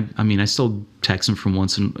that. And I still text him from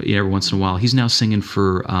every once in a while. He's now singing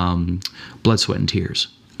for Blood, Sweat and Tears.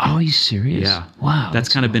 Oh, are you serious? Yeah. Wow. That's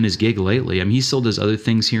kind of been his gig lately. I mean, he still does other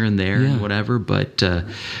things here and there and whatever, but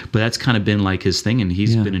that's kind of been like his thing, and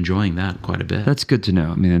he's been enjoying that quite a bit. That's good to know.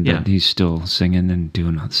 I mean, that he's still singing and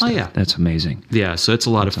doing all that stuff. Oh, yeah. That's amazing. Yeah, so it's a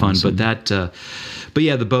lot of fun. Awesome. But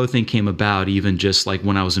the Bo thing came about even just like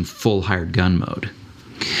when I was in full hired gun mode.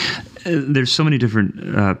 There's so many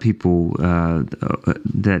different people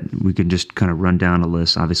that we can just kind of run down a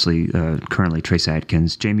list. Obviously, currently Trace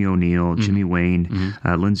Adkins, Jamie O'Neill, Jimmy Wayne,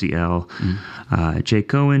 Lindsay L., Jay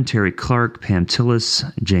Cohen, Terry Clark, Pam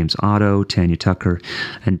Tillis, James Otto, Tanya Tucker,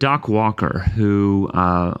 and Doc Walker, who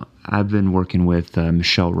I've been working with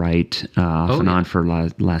Michelle Wright off and on for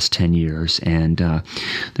the last 10 years. And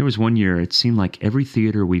there was one year, it seemed like every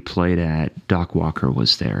theater we played at, Doc Walker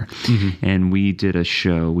was there. And we did a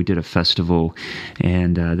show, we did a festival,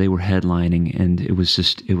 and they were headlining, and it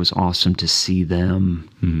was awesome to see them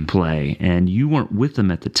play. And you weren't with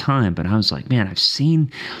them at the time, but I was like, man, I've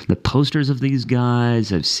seen the posters of these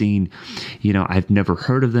guys. I've seen, I've never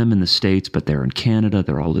heard of them in the States, but they're in Canada.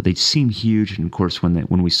 They seem huge. And of course, when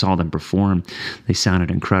we saw them perform, they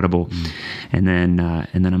sounded incredible. And then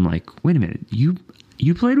I'm like, wait a minute, you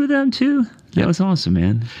played with them too? That was awesome,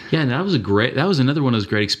 man. Yeah, and that was another one of those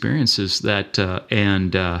great experiences. This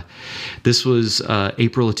was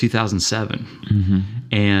April of 2007,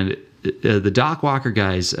 and the Doc Walker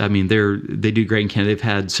guys, I mean, they do great in Canada. They've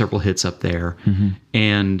had several hits up there,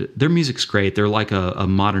 and their music's great. They're like a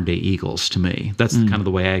modern day Eagles to me. That's kind of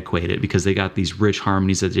the way I equate it, because they got these rich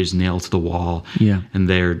harmonies that they just nail to the wall. Yeah, and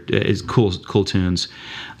it's cool tunes.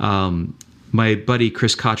 My buddy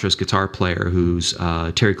Chris Catro's guitar player, who's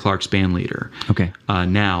Terry Clark's band leader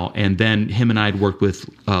now, and then him and I had worked with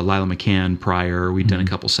Lila McCann prior. We'd done a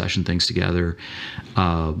couple session things together.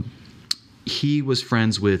 He was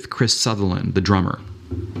friends with Chris Sutherland, the drummer,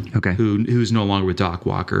 who's no longer with Doc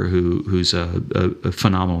Walker, who's a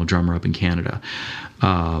phenomenal drummer up in Canada.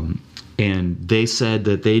 And they said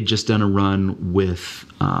that they'd just done a run with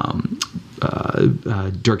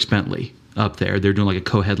Dierks Bentley up there. They're doing like a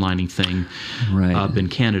co-headlining thing up in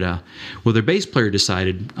Canada. Well, their bass player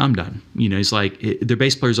decided, I'm done. He's like, their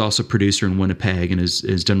bass player is also a producer in Winnipeg and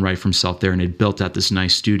has done right for himself there, and had built out this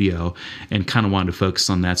nice studio and kind of wanted to focus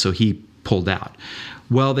on that. So he pulled out.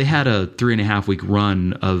 Well, they had a 3.5 week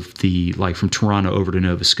run of from Toronto over to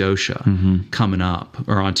Nova Scotia coming up,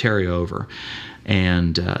 or Ontario over.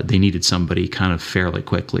 And they needed somebody kind of fairly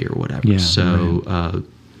quickly or whatever. Yeah, so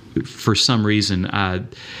for some reason,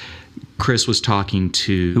 Chris was talking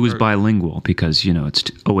to... Who was bilingual because,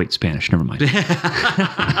 it's 08 Spanish. Never mind.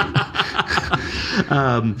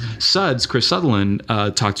 Suds, Chris Sutherland,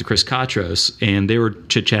 talked to Chris Katros, and they were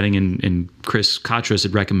chit-chatting, and Chris Katros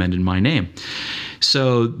had recommended my name.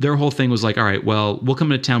 So their whole thing was like, all right, well, we'll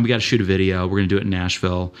come into town. We got to shoot a video. We're going to do it in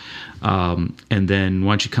Nashville. And then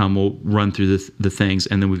why don't you come? We'll run through the things.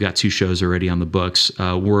 And then we've got 2 shows already on the books.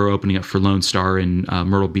 We're opening up for Lone Star in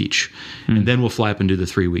Myrtle Beach. And then we'll fly up and do the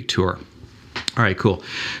 3-week tour. All right, cool.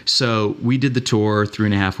 So we did the tour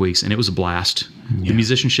 3.5 weeks, and it was a blast. Yeah. The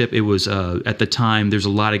musicianship, it was, at the time, there's a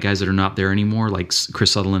lot of guys that are not there anymore, like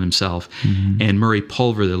Chris Sutherland himself. Mm-hmm. And Murray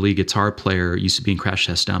Pulver, the lead guitar player, used to be in Crash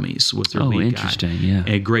Test Dummies, was their lead guy. Oh, interesting, yeah.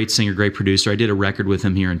 A great singer, great producer. I did a record with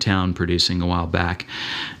him here in town producing a while back,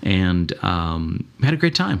 and had a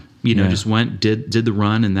great time. Just went, did the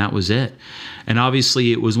run, and that was it. And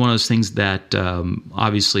obviously, it was one of those things that,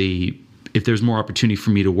 if there's more opportunity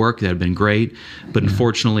for me to work, that'd have been great. But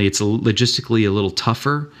unfortunately, it's logistically a little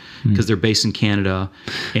tougher because they're based in Canada,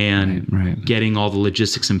 and getting all the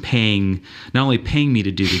logistics and not only paying me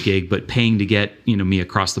to do the gig, but paying to get me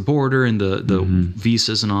across the border and the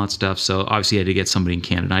visas and all that stuff. So obviously, I had to get somebody in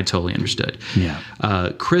Canada. I totally understood. Yeah.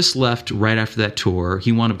 Chris left right after that tour.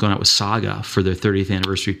 He wound up going out with Saga for their 30th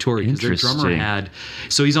anniversary tour because their drummer had.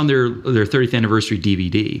 So he's on their 30th anniversary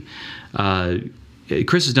DVD.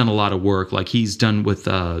 Chris has done a lot of work. Like he's done with,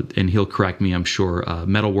 and he'll correct me, I'm sure,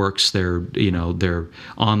 Metalworks, their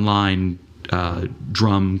online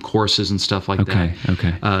drum courses and stuff like that.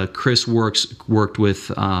 Okay. Chris worked with,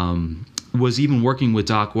 was even working with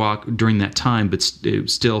Doc Walk during that time, but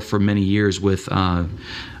still for many years with,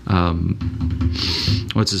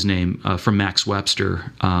 what's his name, from Max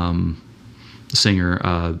Webster,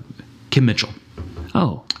 singer, Kim Mitchell.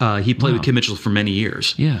 Oh. He played with Kim Mitchell for many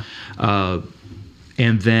years. Yeah.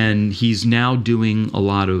 And then he's now doing a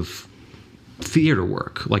lot of theater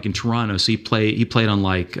work, like in Toronto. So he played on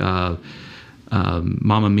like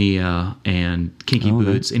Mamma Mia and Kinky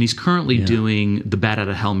Boots, and he's currently doing the Bat Out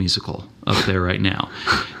of Hell musical up there right now.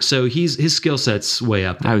 So his skill set's way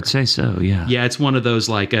up there. I would say so, yeah. Yeah, it's one of those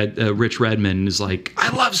like Rich Redmond is like, I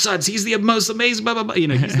love Suds. He's the most amazing, blah, blah, blah.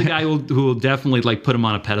 He's the guy who will definitely like put him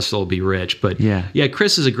on a pedestal, be rich. But yeah,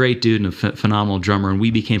 Chris is a great dude and a phenomenal drummer, and we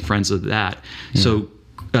became friends with that. Yeah. So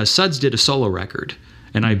Suds did a solo record,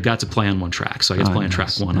 and I got to play on one track. So I got to play on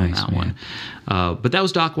track 1 on that one. But that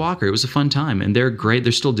was Doc Walker. It was a fun time, and they're great.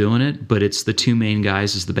 They're still doing it, but it's the 2 main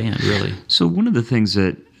guys is the band, really. So one of the things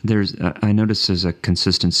that I notice as a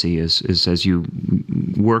consistency is as you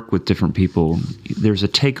work with different people, there's a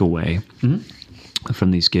takeaway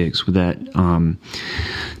from these gigs that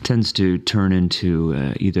tends to turn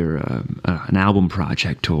into either an album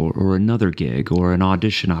project or another gig or an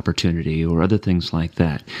audition opportunity or other things like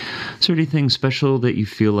that. Is there anything special that you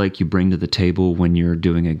feel like you bring to the table when you're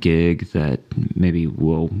doing a gig that maybe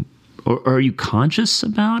will... Or are you conscious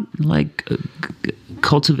about like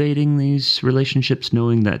cultivating these relationships,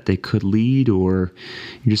 knowing that they could lead, or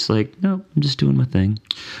you're just like, no, I'm just doing my thing?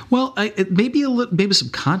 Well, maybe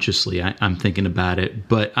subconsciously I'm thinking about it,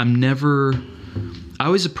 but I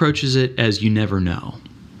always approaches it as you never know.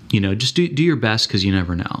 Just do your best because you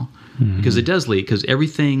never know. Mm-hmm. Because it does lead. Because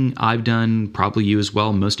everything I've done, probably you as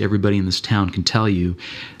well, most everybody in this town can tell you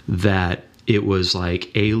that it was like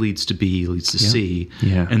A leads to B leads to C.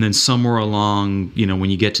 Yeah. And then somewhere along, when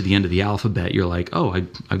you get to the end of the alphabet, you're like, oh, I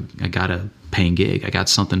got a paying gig. I got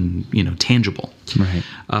something, tangible. Right.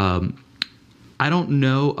 I don't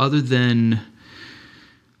know, other than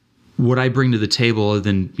what I bring to the table, other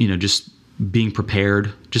than, just being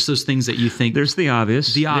prepared, just those things that you think. There's the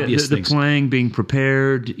obvious. The obvious things. The playing, being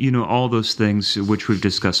prepared, all those things which we've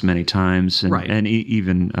discussed many times. And, right. And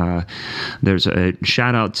even there's a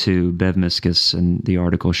shout out to Bev Miskus and the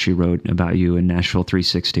article she wrote about you in Nashville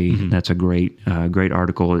 360. Mm-hmm. That's a great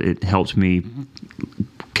article. It helped me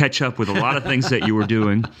catch up with a lot of things that you were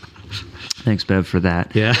doing. Thanks, Bev, for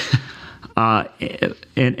that. Yeah.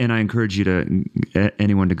 And I encourage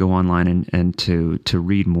anyone to go online and to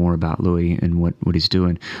read more about Louis and what he's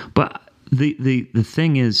doing. But the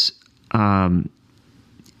thing is, kind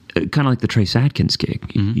of like the Trace Adkins gig.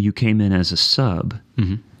 Mm-hmm. You came in as a sub,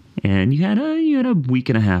 mm-hmm. and you had a week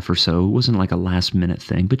and a half or so. It wasn't like a last minute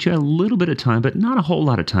thing, but you had a little bit of time, but not a whole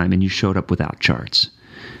lot of time, and you showed up without charts.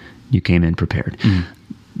 You came in prepared. Mm-hmm.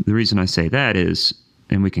 The reason I say that is,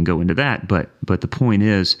 and we can go into that, but the point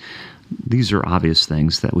is, these are obvious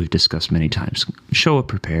things that we've discussed many times. Show up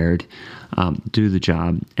prepared, do the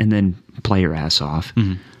job, and then play your ass off.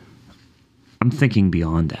 Mm-hmm. I'm thinking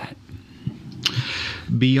beyond that.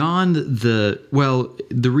 Beyond the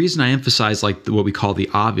reason I emphasize like what we call the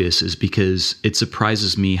obvious is because it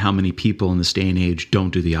surprises me how many people in this day and age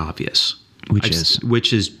don't do the obvious.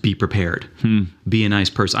 Which is be prepared, be a nice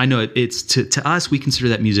person. I know it's to us, we consider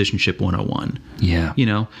that musicianship 101. Yeah.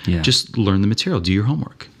 Just learn the material, do your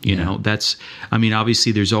homework.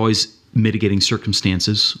 Obviously there's always mitigating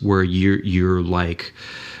circumstances where you're like,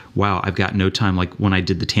 wow, I've got no time. Like when I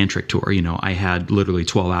did the Tantric tour, I had literally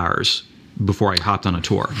 12 hours before I hopped on a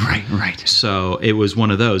tour. Right. So it was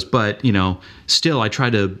one of those, but still I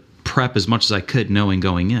tried to prep as much as I could knowing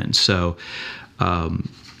going in. So,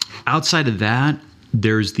 outside of that,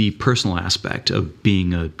 there's the personal aspect of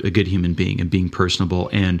being a good human being and being personable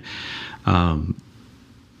and,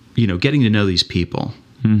 getting to know these people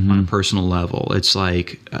on a personal level. It's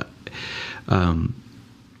like, I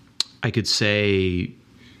could say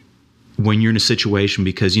when you're in a situation,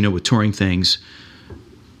 because, with touring things,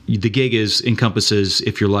 the gig encompasses,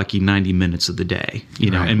 if you're lucky, 90 minutes of the day,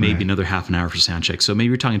 and maybe another half an hour for sound check. So maybe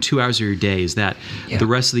you're talking 2 hours of your day. Is that the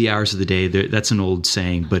rest of the hours of the day? That's an old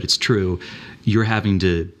saying, but it's true. You're having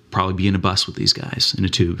to probably be in a bus with these guys in a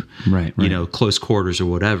tube, right. Close quarters or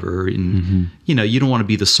whatever. And, you don't want to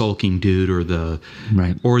be the sulking dude or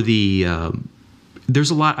there's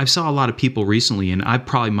a lot, I saw a lot of people recently, and I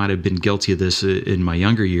probably might've been guilty of this in my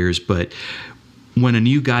younger years, but when a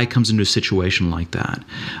new guy comes into a situation like that,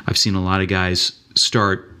 I've seen a lot of guys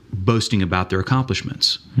start boasting about their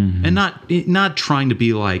accomplishments and not trying to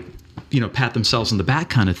be like, pat themselves on the back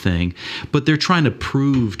kind of thing, but they're trying to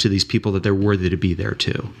prove to these people that they're worthy to be there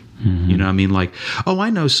too. You know what I mean? Like, oh,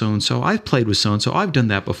 I know so-and-so, I've played with so-and-so, I've done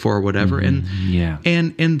that before or whatever.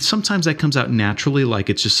 And sometimes that comes out naturally,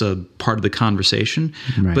 like it's just a part of the conversation.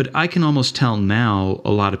 Right. But I can almost tell now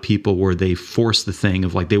a lot of people where they force the thing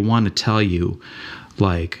of like, they want to tell you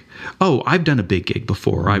like, oh, I've done a big gig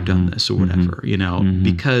before, or I've done this or whatever,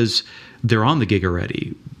 because they're on the gig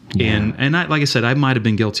already. Yeah. And I, like I said, I might have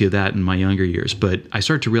been guilty of that in my younger years, but I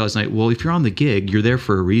started to realize, like, well, if you're on the gig, you're there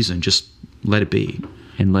for a reason. Just let it be.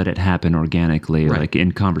 And let it happen organically, like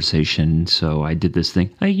in conversation. So I did this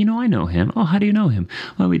thing. Hey, I know him. Oh, how do you know him?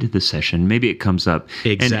 Well, we did this session. Maybe it comes up.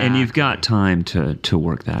 Exactly. And you've got time to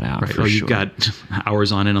work that out. Right. Or you've got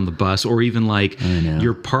hours on it on the bus, or even like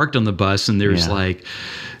you're parked on the bus and there's like,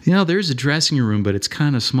 there's a dressing room, but it's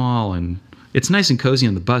kind of small and it's nice and cozy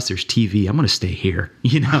on the bus. There's TV. I'm going to stay here,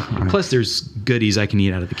 Right. Plus, there's goodies I can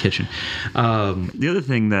eat out of the kitchen. The other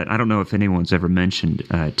thing that I don't know if anyone's ever mentioned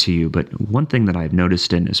to you, but one thing that I've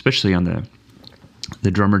noticed, especially on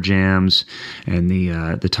the drummer jams and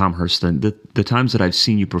the Tom Hurst, the times that I've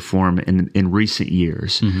seen you perform in recent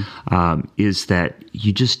years, is that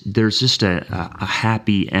there's just a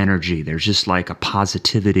happy energy. There's just like a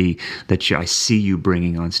positivity that I see you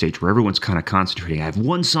bringing on stage, where everyone's kind of concentrating. I have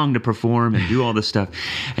one song to perform and do all this stuff,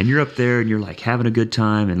 and you're up there and you're like having a good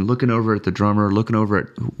time and looking over at the drummer, looking over at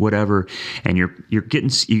whatever, and you're getting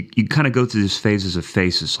you kind of go through these phases of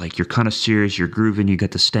faces. Like you're kind of serious, you're grooving, you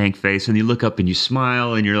got the stank face, and you look up and you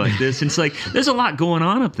smile and you're like this. And it's like there's a lot going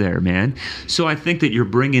on up there, man. So I think that you're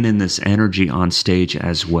bringing in this energy on stage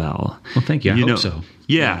as well. Well, thank you. I hope so.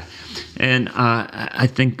 Yeah. And I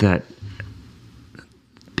think that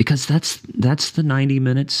because that's the 90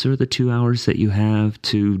 minutes or the 2 hours that you have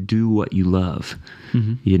to do what you love,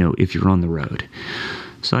 if you're on the road.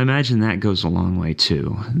 So I imagine that goes a long way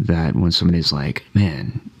too, that when somebody's like,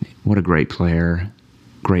 man, what a great player,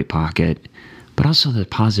 great pocket, but also the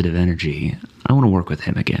positive energy, I want to work with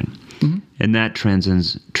him again. And that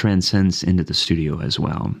transcends into the studio as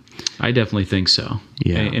well. I definitely think so.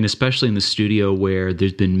 Yeah. And especially in the studio where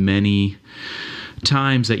there's been many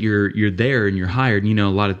times that you're there and you're hired. A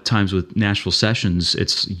lot of times with Nashville sessions,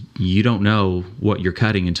 you don't know what you're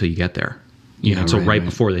cutting until you get there. So right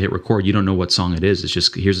before they hit record, you don't know what song it is. It's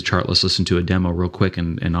just, here's a chart, let's listen to a demo real quick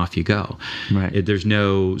and off you go. Right.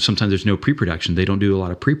 Sometimes there's no pre-production. They don't do a lot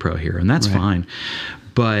of pre-pro here, and that's fine.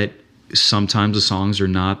 But sometimes the songs are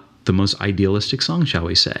not the most idealistic song, shall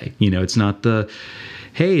we say. It's not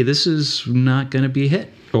hey, this is not going to be a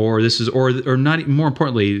hit, or this is, or not, more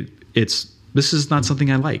importantly, this is not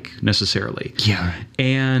something I like necessarily. Yeah.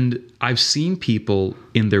 And I've seen people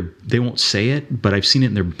they won't say it, but I've seen it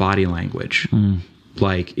in their body language.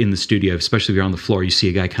 Like in the studio, especially if you're on the floor, you see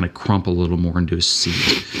a guy kind of crumple a little more into his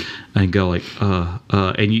seat and go like,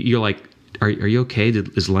 and you're like, Are you okay?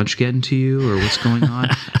 Is lunch getting to you, or what's going on?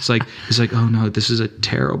 It's like, oh no, this is a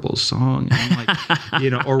terrible song. And I'm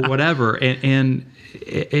like, or whatever. And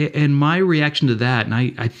my reaction to that, and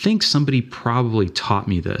I think somebody probably taught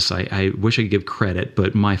me this. I wish I could give credit,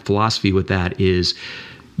 but my philosophy with that is,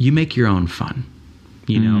 you make your own fun.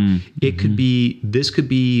 You know, it could be, this could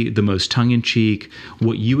be the most tongue-in-cheek,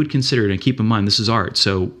 what you would consider, and keep in mind, this is art.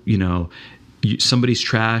 So, you know, somebody's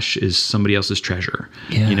trash is somebody else's treasure.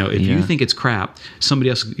 Yeah, you know, if you think it's crap, somebody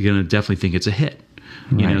else is going to definitely think it's a hit.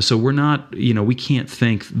 You know, so we're not, you know, we can't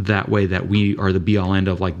think that way, that we are the be all end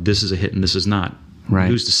of like, this is a hit and this is not. Right.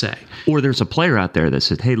 Who's to say? Or there's a player out there that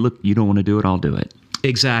says, hey, look, you don't want to do it, I'll do it.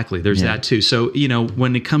 Exactly. There's that too. So, you know,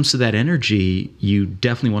 when it comes to that energy, you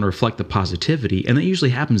definitely want to reflect the positivity. And that usually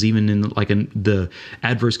happens even in the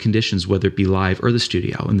adverse conditions, whether it be live or the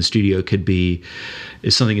studio. And the studio could be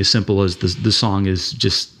something as simple as the song is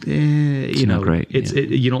just, you know, great.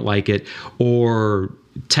 You don't like it, or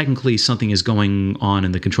technically something is going on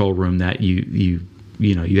in the control room that you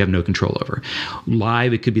have no control over.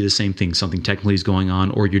 Live, it could be the same thing. Something technically is going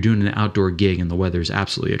on, or you're doing an outdoor gig and the weather is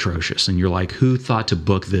absolutely atrocious, and you're like, "Who thought to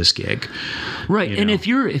book this gig?" Right. You and know? if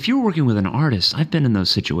you're working with an artist, I've been in those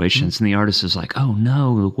situations, and the artist is like, "Oh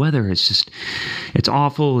no, the weather is just, it's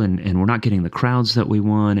awful, and we're not getting the crowds that we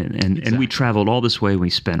want, and we traveled all this way, we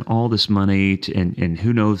spent all this money, and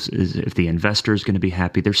who knows if the investor is going to be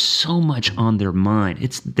happy." There's so much on their mind.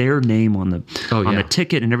 It's their name on the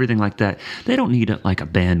ticket and everything like that. They don't need like a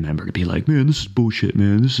band member to be like, man, this is bullshit,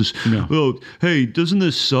 man. This is, oh, hey, doesn't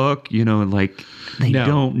this suck? You know, like they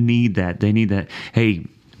don't need that. They need that. Hey,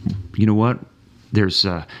 you know what? There's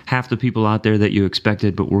half the people out there that you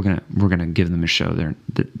expected, but we're gonna give them a show.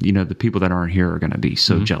 The people that aren't here are gonna be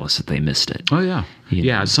so jealous that they missed it. Oh yeah,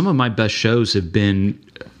 yeah. Some of my best shows have been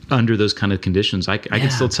under those kind of conditions. I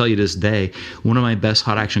can still tell you to this day, one of my best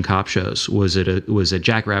hot action cop shows was at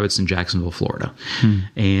Jack Rabbit's in Jacksonville, Florida.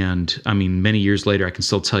 And I mean, many years later, I can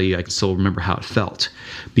still remember how it felt,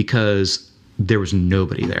 because there was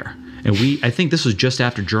nobody there. And I think this was just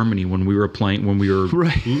after Germany, when we were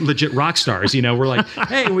legit rock stars. You know, we're like,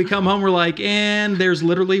 hey, when we come home, we're like, and there's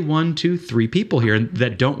literally 1, 2, 3 people here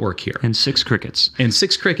that don't work here. And 6 crickets.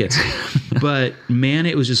 But man,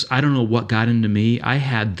 it was just, I don't know what got into me. I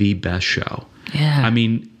had the best show. Yeah. I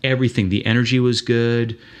mean, everything. The energy was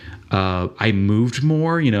good. I moved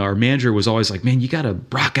more. You know, our manager was always like, man, you got to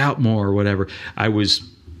rock out more or whatever. I was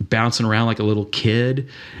bouncing around like a little kid.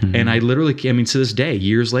 And I literally, I mean, to this day,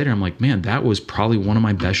 years later, I'm like, man, that was probably one of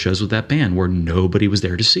my best shows with that band, where nobody was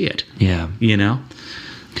there to see it. Yeah. You know?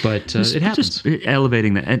 But it happens. Just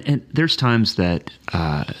elevating that. And there's times that,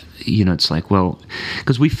 you know, it's like, well,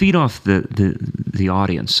 because we feed off the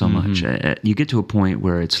audience so much. You get to a point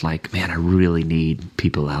where it's like, man, I really need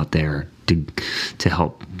people out there to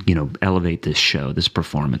help, you know, elevate this show, this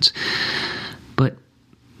performance.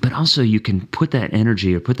 But also you can put that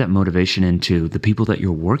energy or put that motivation into the people that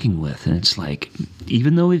you're working with. And it's like,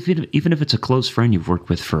 even if it's a close friend you've worked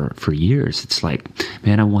with for years, it's like,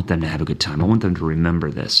 man, I want them to have a good time. I want them to remember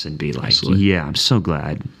this and be like, absolutely. Yeah, I'm so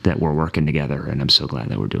glad that we're working together, and I'm so glad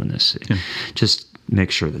that we're doing this. Yeah. Just make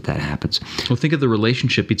sure that happens. Well, think of the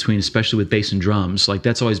relationship between, especially with bass and drums, like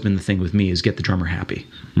that's always been the thing with me, is get the drummer happy,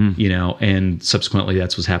 you know, and subsequently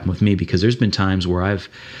that's what's happened with me, because there's been times where I've,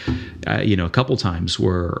 a couple times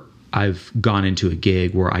where I've gone into a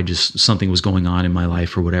gig where something was going on in my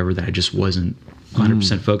life or whatever that I just wasn't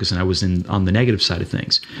 100% focused, and I was on the negative side of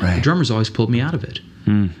things. Right. The drummers always pulled me out of it.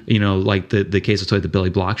 You know, like the case I told you, the Billy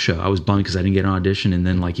Block show, I was bummed because I didn't get an audition, and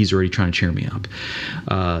then like he's already trying to cheer me up.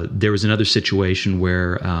 There was another situation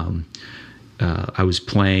where I was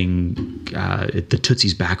playing at the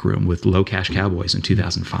Tootsie's Back Room with Low Cash Cowboys in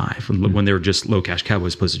 2005, when they were just Low Cash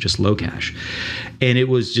Cowboys opposed to just Low Cash. And it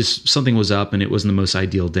was just, something was up, and it wasn't the most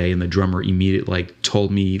ideal day, and the drummer immediately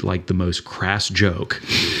told me the most crass joke.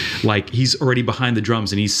 Like, he's already behind the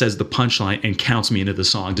drums and he says the punchline and counts me into the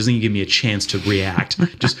song. Doesn't even give me a chance to react.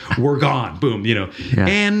 Just, we're gone. Boom, you know. Yeah.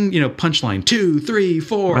 And, you know, punchline 2, 3,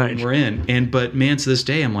 4, right. And we're in. But man, to this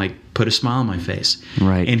day, I'm like, put a smile on my face.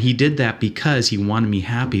 Right. And he did that because he wanted me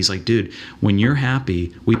happy. He's like, dude, when you're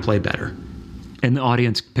happy, we play better. And the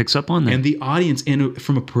audience picks up on that. And the audience,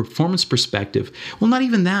 from a performance perspective, well, not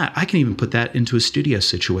even that. I can even put that into a studio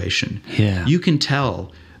situation. Yeah. You can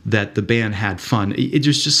tell that the band had fun.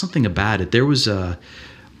 There's just something about it. There was where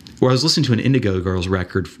I was listening to an Indigo Girls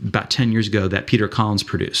record about 10 years ago that Peter Collins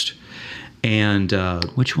produced. And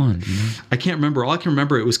which one? I can't remember. All I can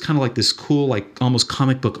remember, it was kind of like this cool, like almost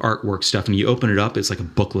comic book artwork stuff. And you open it up, it's like a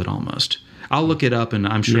booklet almost. I'll look it up, and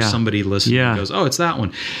I'm sure somebody listening goes, "Oh, it's that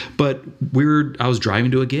one." But I was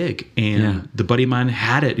driving to a gig, and the buddy of mine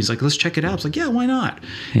had it. He's like, "Let's check it out." I was like, "Yeah, why not?"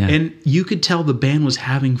 Yeah. And you could tell the band was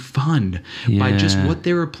having fun by just what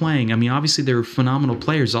they were playing. I mean, obviously they were phenomenal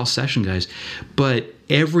players, all session guys, but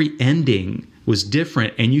every ending was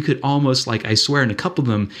different, and you could almost, like, I swear in a couple of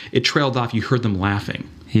them, it trailed off. You heard them laughing.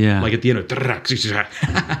 Yeah. Like at the end of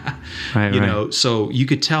right, you know, so you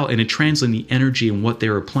could tell, and it translated the energy and what they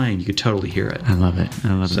were playing. You could totally hear it. I love it.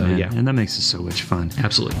 I love it, man. Yeah. And that makes it so much fun.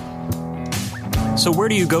 Absolutely. So where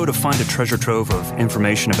do you go to find a treasure trove of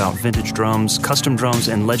information about vintage drums, custom drums,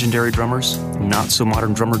 and legendary drummers?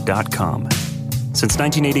 NotSoModernDrummer.com. Since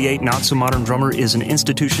 1988, Not So Modern Drummer is an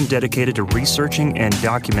institution dedicated to researching and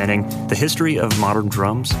documenting the history of modern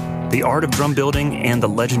drums, the art of drum building, and the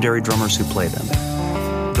legendary drummers who play them.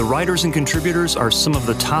 The writers and contributors are some of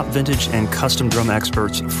the top vintage and custom drum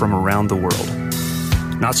experts from around the world.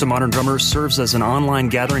 Not So Modern Drummer serves as an online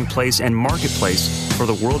gathering place and marketplace for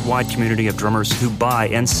the worldwide community of drummers who buy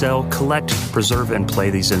and sell, collect, preserve, and play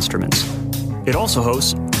these instruments. It also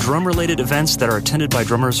hosts drum-related events that are attended by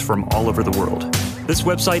drummers from all over the world. This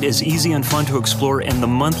website is easy and fun to explore, and the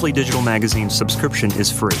monthly digital magazine subscription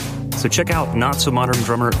is free. So check out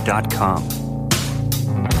NotSoModernDrummer.com.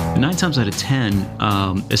 9 times out of 10,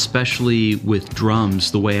 especially with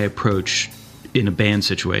drums, the way I approach in a band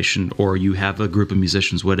situation, or you have a group of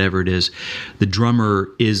musicians, whatever it is, the drummer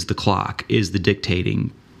is the clock, is the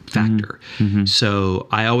dictating factor. Mm-hmm. So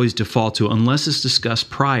I always default to, unless it's discussed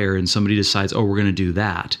prior and somebody decides, oh, we're going to do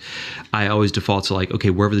that, I always default to, like, okay,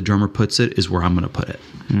 wherever the drummer puts it is where I'm going to put it.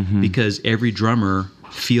 Mm-hmm. Because every drummer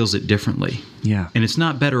feels it differently. Yeah. And it's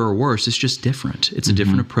not better or worse, it's just different. It's a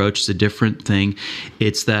different approach, it's a different thing.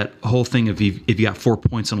 It's that whole thing of if you got 4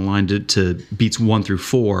 points on a line to beats 1 through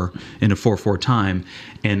 4 in a 4/4 time,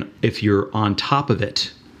 and if you're on top of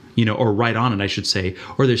it, you know, or right on it, I should say,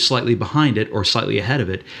 or they're slightly behind it or slightly ahead of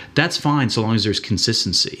it, that's fine so long as there's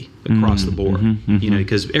consistency across the board. You know,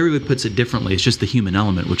 because everybody puts it differently. It's just the human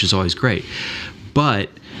element, which is always great. But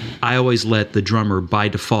I always let the drummer, by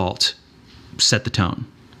default, set the tone.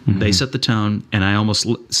 They set the tone, and I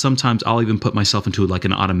sometimes I'll even put myself into like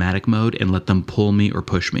an automatic mode and let them pull me or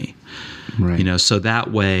push me. Right. You know, so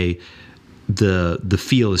that way the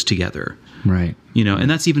feel is together. Right. You know, and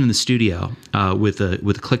that's even in the studio with a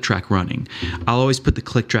click track running. I'll always put the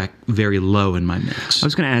click track very low in my mix. I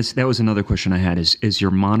was going to ask, that was another question I had, is your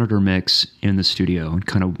monitor mix in the studio,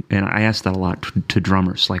 and I ask that a lot to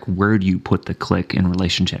drummers, like, where do you put the click in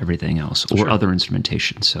relation to everything else or other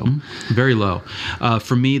instrumentation? So very low.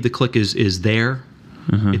 For me, the click is there.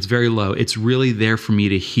 It's very low. It's really there for me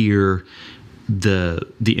to hear the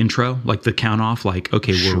intro, like the count off, like,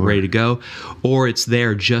 okay, we're ready to go, or it's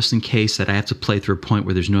there just in case that I have to play through a point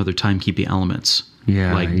where there's no other timekeeping elements.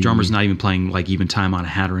 Yeah, like drummer's not even playing like even time on a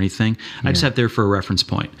hat or anything. I just have there for a reference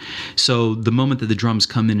point. So the moment that the drums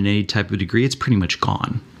come in any type of degree, it's pretty much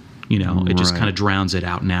gone. You know, it just kind of drowns it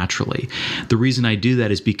out naturally. The reason I do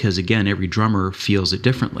that is because, again, every drummer feels it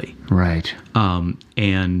differently. Right.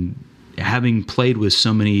 And having played with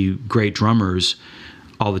so many great drummers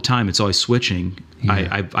all the time, it's always switching.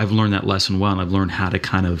 Yeah. I've learned that lesson well, and I've learned how to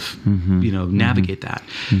kind of navigate that.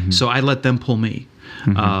 So I let them pull me.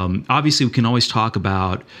 Obviously, we can always talk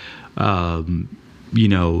about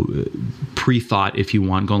pre-thought, if you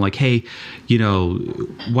want, going like, hey,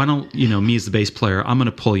 why don't me as the bass player, I'm going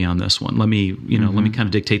to pull you on this one. Let me let me kind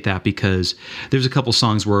of dictate that, because there's a couple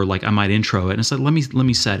songs where like I might intro it and it's like, let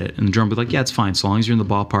me set it, and the drummer will be like, yeah, it's fine, so long as you're in the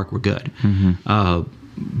ballpark, we're good.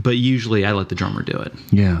 But usually I let the drummer do it.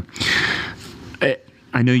 Yeah.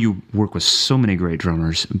 I know you work with so many great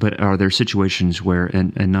drummers, but are there situations where,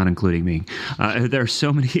 and not including me, there are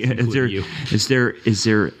so many, have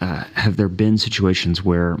there been situations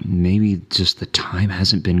where maybe just the time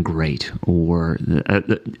hasn't been great, or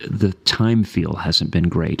the time feel hasn't been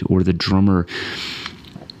great, or the drummer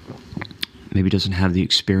maybe doesn't have the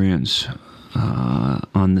experience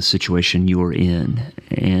on the situation you're in?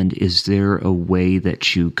 And is there a way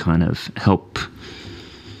that you kind of help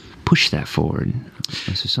push that forward?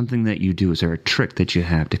 Is there something that you do? Is there a trick that you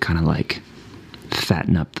have to kind of like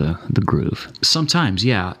fatten up the groove? Sometimes,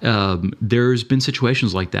 yeah. There's been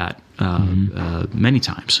situations like that many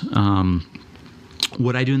times.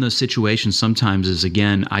 What I do in those situations sometimes is,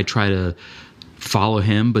 again, I try to follow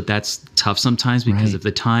him, but that's tough sometimes because of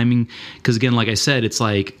the timing. Because again, like I said, it's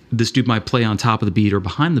like this dude might play on top of the beat or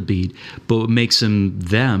behind the beat, but what makes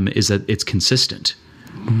them is that it's consistent.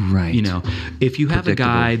 Right. If you have a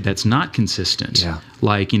guy that's not consistent,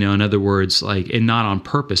 like, in other words, like, and not on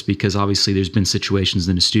purpose, because obviously there's been situations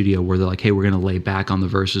in the studio where they're like, hey, we're going to lay back on the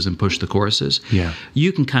verses and push the choruses. Yeah.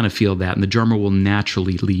 You can kind of feel that, and the drummer will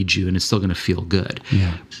naturally lead you, and it's still going to feel good.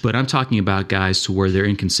 Yeah. But I'm talking about guys to where they're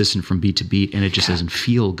inconsistent from beat to beat, and it just doesn't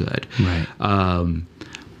feel good. Right.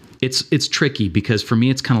 It's tricky, because for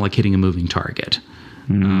me, it's kind of like hitting a moving target.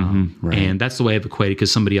 Right. And that's the way I've equated,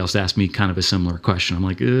 because somebody else asked me kind of a similar question. I'm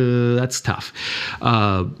like, that's tough.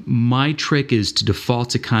 My trick is to default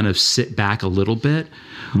to kind of sit back a little bit,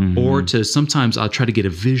 or to sometimes I'll try to get a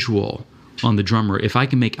visual on the drummer. If I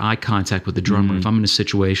can make eye contact with the drummer, if I'm in a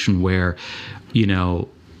situation where,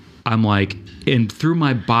 I'm like, and through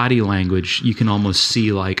my body language, you can almost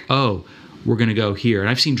see like, oh, we're going to go here. And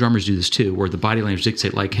I've seen drummers do this too, where the body language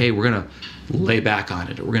dictate like, hey, we're going to lay back on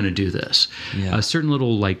it, or we're going to do this. Yeah. Certain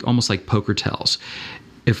little, like, almost like poker tells.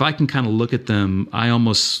 If I can kind of look at them, I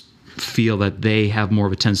almost feel that they have more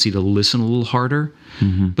of a tendency to listen a little harder.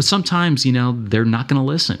 But sometimes, they're not going to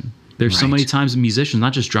listen. There's so many times musicians,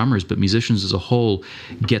 not just drummers, but musicians as a whole,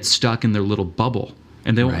 get stuck in their little bubble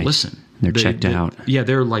and they won't listen. They're checked out. Yeah,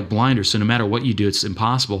 they're like blinders. So no matter what you do, it's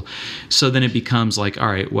impossible. So then it becomes like, all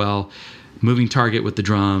right, well, moving target with the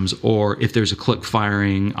drums, or if there's a click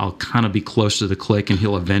firing, I'll kind of be close to the click and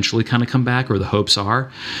he'll eventually kind of come back, or the hopes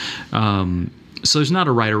are. So there's not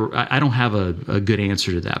a right or I don't have a good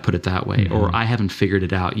answer to that, put it that way, or I haven't figured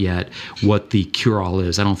it out yet what the cure-all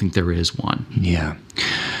is. I don't think there is one. Yeah.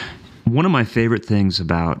 One of my favorite things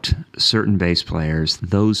about certain bass players,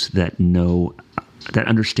 those that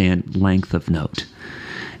understand length of note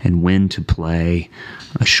and when to play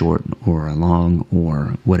a short or a long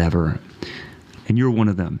or whatever. And you're one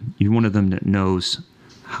of them. You're one of them that knows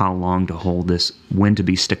how long to hold this, when to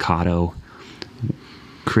be staccato,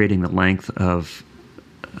 creating the length of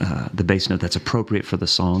the bass note that's appropriate for the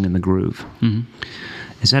song and the groove.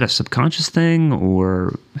 Is that a subconscious thing,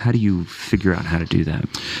 or how do you figure out how to do that?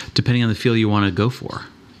 Depending on the feel you want to go for.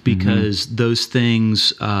 Because those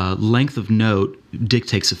things, length of note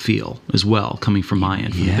dictates a feel as well, coming from my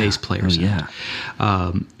end, from the bass player's end.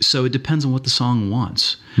 So it depends on what the song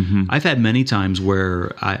wants. I've had many times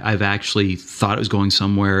where I've actually thought it was going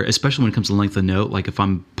somewhere, especially when it comes to length of note, like if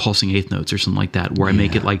I'm pulsing eighth notes or something like that, where I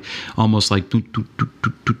make it like almost like,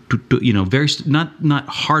 very, not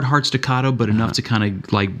hard staccato, but enough to kind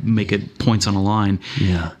of like make it points on a line.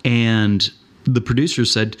 And the producer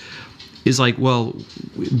said, is like, well,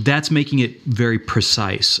 that's making it very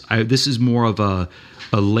precise. This is more of a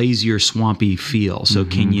lazier, swampy feel. So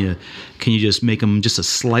can you just make them just a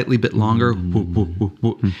slightly bit longer?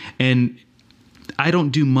 And I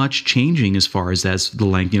don't do much changing as far as that's the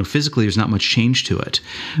length. Physically, there's not much change to it,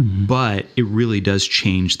 but it really does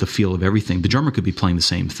change the feel of everything. The drummer could be playing the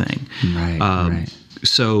same thing. Right.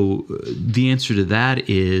 So the answer to that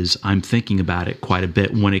is I'm thinking about it quite a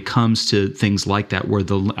bit when it comes to things like that, where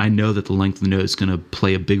I know that the length of the note is going to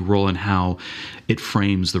play a big role in how it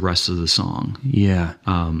frames the rest of the song. Yeah.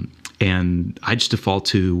 And I just default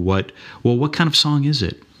to what kind of song is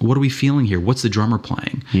it? What are we feeling here? What's the drummer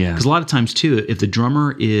playing? Yeah. Because a lot of times too, if the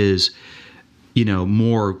drummer is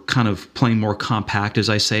more kind of playing more compact, as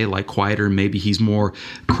I say, like quieter, maybe he's more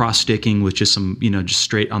cross-sticking with just some, just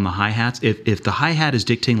straight on the hi-hats. If the hi-hat is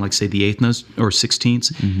dictating, like, say, the eighth notes or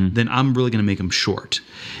 16ths, then I'm really going to make him short.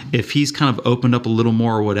 If he's kind of opened up a little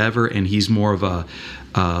more or whatever, and he's more of a,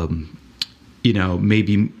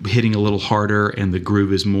 maybe hitting a little harder and the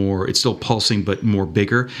groove is more, it's still pulsing but more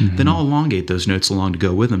bigger, then I'll elongate those notes along to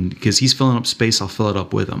go with him. Because he's filling up space, I'll fill it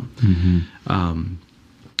up with him.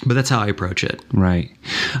 But that's how I approach it. Right.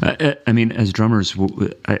 I mean, as drummers,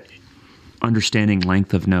 understanding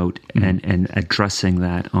length of note and addressing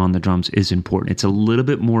that on the drums is important. It's a little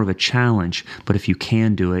bit more of a challenge, but if you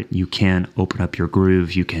can do it, you can open up your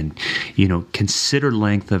groove. You can, consider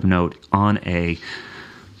length of note on a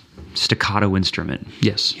staccato instrument.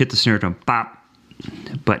 Yes. Hit the snare drum, bop.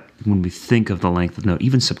 But when we think of the length of note,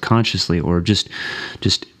 even subconsciously, or just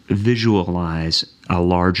visualize a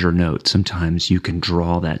larger note, sometimes you can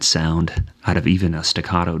draw that sound out of even a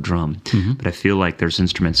staccato drum. But I feel like there's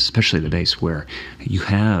instruments, especially the bass, where you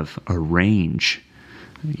have a range,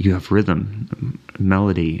 you have rhythm,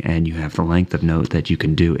 melody, and you have the length of note that you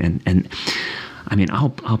can do. And I mean, I'll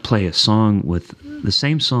play a song with the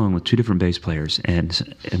same song with two different bass players,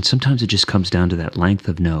 and sometimes it just comes down to that length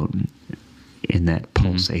of note in that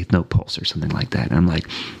pulse, eighth note pulse or something like that. And I'm like,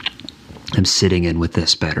 I'm sitting in with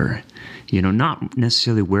this better, not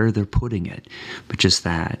necessarily where they're putting it, but just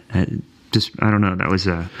that. I don't know. That was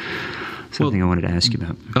something I wanted to ask you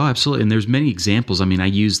about. Oh, absolutely. And there's many examples. I mean, I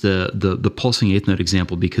use the pulsing eighth note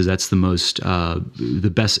example because that's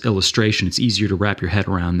the best illustration. It's easier to wrap your head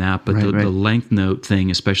around that. But the length note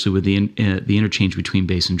thing, especially with the interchange between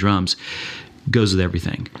bass and drums, goes with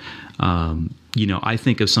everything. I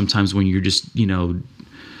think of sometimes when you're just,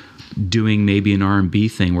 doing maybe an R&B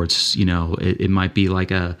thing where it's, it might be like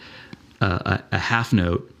a half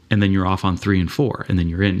note and then you're off on 3 and 4, and then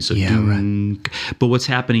you're in. So, right. But what's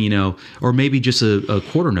happening, or maybe just a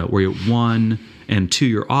quarter note where you're 1 and 2,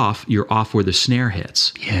 you're off where the snare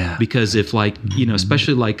hits. Yeah. Because if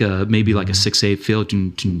especially maybe like a 6/8 feel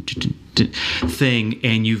thing,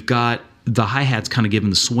 and you've got the hi-hat's kind of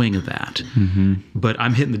giving the swing of that, but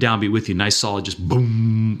I'm hitting the downbeat with you, nice solid, just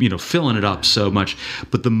boom, filling it up so much.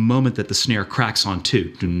 But the moment that the snare cracks on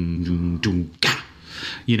 2, I'm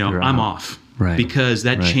off. Right. Because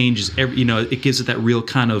that changes it gives it that real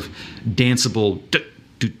kind of danceable,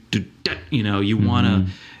 you want to,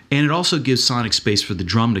 and it also gives sonic space for the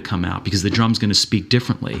drum to come out, because the drum's going to speak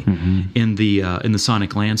differently in the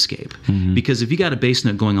sonic landscape. Because if you got a bass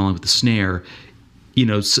note going along with the snare,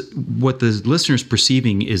 what the listener's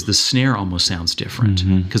perceiving is the snare almost sounds different,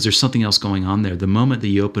 because there's something else going on there. The moment that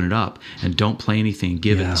you open it up and don't play anything,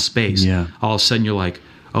 give it the space, all of a sudden you're like,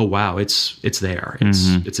 oh wow, it's there.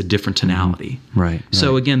 It's a different tonality. Right.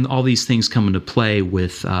 So again, all these things come into play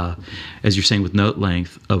with, as you're saying, with note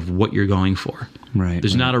length of what you're going for. Right.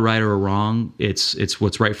 There's not a right or a wrong. It's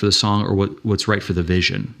what's right for the song, or what's right for the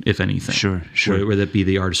vision, if anything. Sure. Whether that be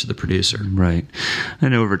the artist or the producer. Right. I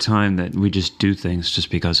know over time that we just do things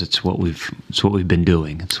just because it's what we've been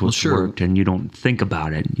doing. It's what's worked, and you don't think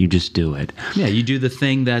about it. You just do it. Yeah, you do the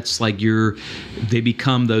thing that's like they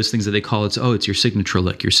become those things that they call it's your signature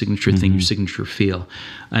lick, your signature thing, your signature feel.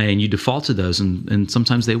 And you default to those, and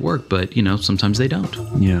sometimes they work, but sometimes they don't.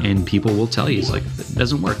 Yeah. And people will tell you it's like, it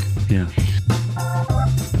doesn't work. Yeah.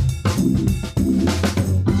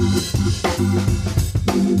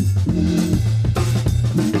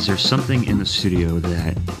 Is there something in the studio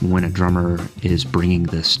that when a drummer is bringing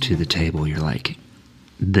this to the table, you're like,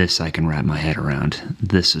 this I can wrap my head around.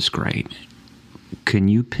 This is great. Can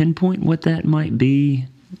you pinpoint what that might be?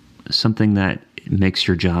 Something that makes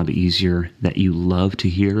your job easier, that you love to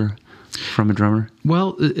hear from a drummer?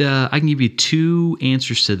 Well, I can give you 2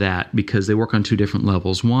 answers to that, because they work on 2 different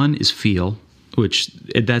levels. One is feel, which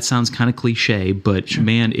that sounds kind of cliche, but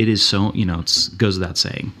man, it is so, it goes without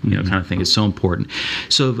saying, kind of thing. It's so important.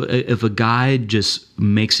 So if a guy just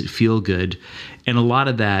makes it feel good, and a lot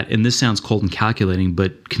of that, and this sounds cold and calculating,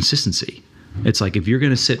 but consistency. It's like, if you're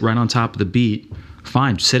going to sit right on top of the beat,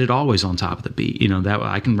 fine, sit it always on top of the beat. That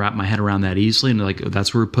I can wrap my head around that easily, and like,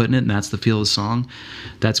 that's where we're putting it, and that's the feel of the song.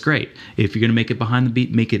 That's great. If you're going to make it behind the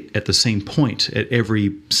beat, make it at the same point, at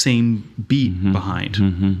every same beat behind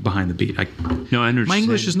the beat. I understand. My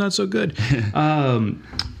English is not so good.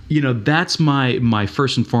 That's my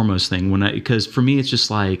first and foremost thing, because for me it's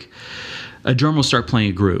just like a drummer will start playing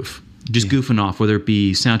a groove, just goofing off, whether it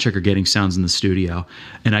be sound check or getting sounds in the studio,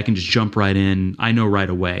 and I can just jump right in. I know right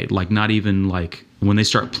away, like, not even like when they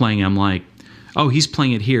start playing, I'm like, oh, he's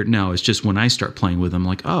playing it here. No, it's just when I start playing with them,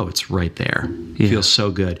 like, oh, it's right there. It feels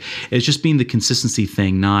so good. It's just being the consistency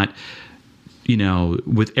thing, not,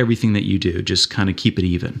 with everything that you do, just kind of keep it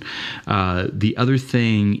even. The other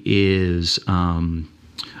thing is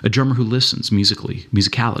a drummer who listens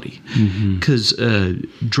musicality, because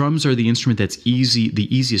drums are the instrument that's the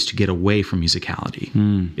easiest to get away from musicality.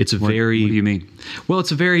 It's what do you mean? Well,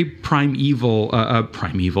 it's a very primordial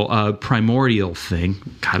thing.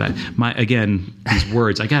 God, these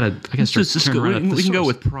words. I gotta start turning around. We can go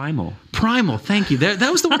with primal. Primal. Thank you.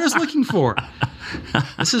 That was the word I was looking for.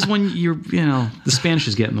 This is when the Spanish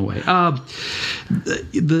is getting in the way.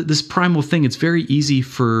 This primal thing, it's very easy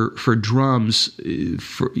for drums,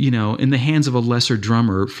 in the hands of a lesser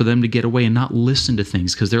drummer, for them to get away and not listen to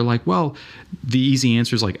things, because they're like, well, the easy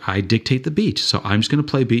answer is like, I dictate the beat, so I'm just going to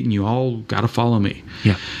play beat and you all got to follow me.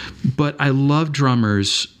 Yeah. But I love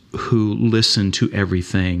drummers who listen to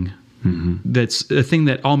everything. That's a thing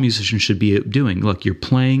that all musicians should be doing. Look, you're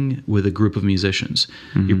playing with a group of musicians.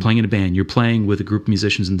 You're playing in a band. You're playing with a group of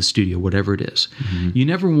musicians in the studio, whatever it is. You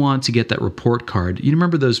never want to get that report card. You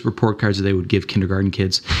remember those report cards that they would give kindergarten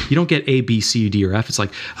kids? You don't get A, B, C, D, or F. It's like,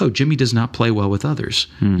 oh, Jimmy does not play well with others.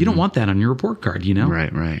 You don't want that on your report card,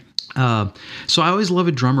 Right. So I always love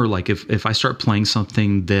a drummer, like if I start playing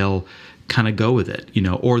something, they'll kind of go with it,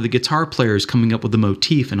 or the guitar player is coming up with the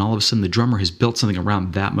motif, and all of a sudden the drummer has built something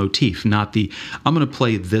around that motif, not I'm going to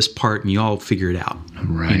play this part and you all figure it out.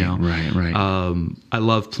 Right. I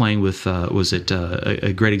love playing with,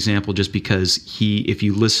 a great example, just because if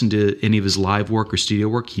you listen to any of his live work or studio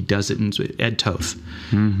work, he does it in Ed Toth.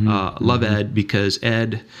 Love Ed, because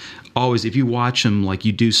Ed, always, if you watch him, like,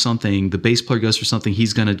 you do something, the bass player goes for something,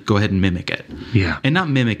 he's going to go ahead and mimic it. Yeah. And not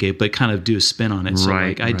mimic it, but kind of do a spin on it. So,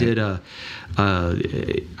 I did I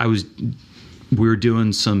was we were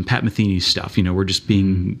doing some Pat Metheny stuff. We're just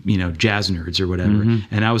being, jazz nerds or whatever.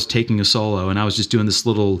 And I was taking a solo, and I was just doing this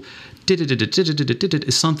little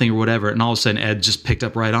something or whatever. And all of a sudden, Ed just picked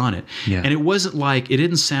up right on it. Yeah. And it wasn't like, it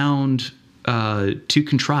didn't sound too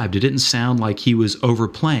contrived. It didn't sound like he was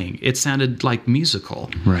overplaying. It sounded like musical.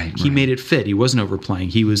 Right. He made it fit. He wasn't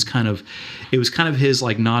overplaying. It was kind of his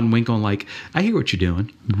like nod and wink on like, I hear what you're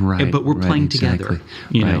doing. Right. But we're playing together.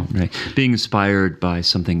 Right. Being inspired by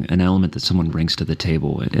something, an element that someone brings to the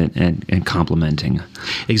table and complimenting.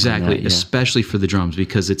 Exactly. That, yeah. Especially for the drums,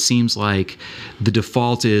 because it seems like the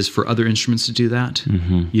default is for other instruments to do that.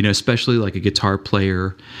 Especially like a guitar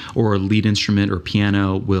player or a lead instrument or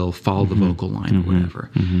piano will follow the vocal line or whatever.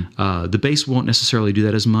 The bass won't necessarily do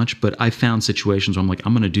that as much, but I found situations where I'm like,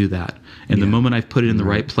 I'm going to do that. And the moment I've put it in the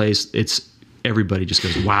right place, everybody just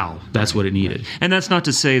goes, wow, that's what it needed. And that's not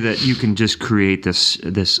to say that you can just create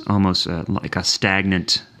this almost like a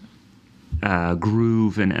stagnant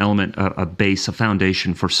groove, an element, a base, a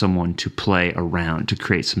foundation for someone to play around, to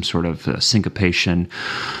create some sort of syncopation,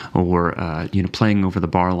 or playing over the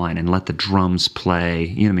bar line and let the drums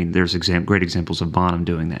play. There's great examples of Bonham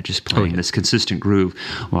doing that, just playing this consistent groove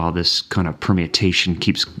while this kind of permutation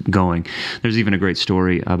keeps going. There's even a great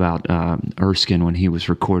story about Erskine when he was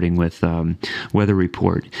recording with Weather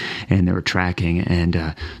Report, and they were tracking,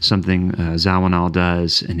 and something Zawinul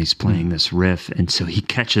does, and he's playing this riff, and so he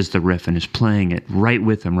catches the riff and is playing it right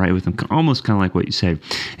with him, almost kind of like what you say.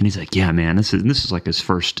 And he's like, yeah, man, this is like his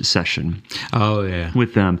first session. Oh, yeah.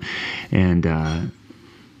 With them. And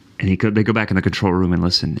they go back in the control room and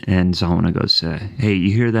listen. And Zawinul goes, hey,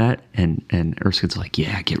 you hear that? And Erskine's like,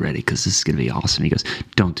 yeah, get ready, because this is going to be awesome. He goes,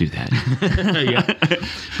 don't do that. Yeah.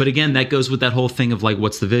 But again, that goes with that whole thing of like,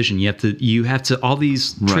 what's the vision? You have to all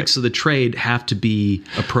these tricks of the trade have to be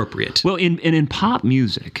appropriate. Well, in pop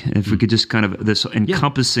music, if we could just kind of, this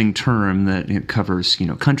encompassing term that covers,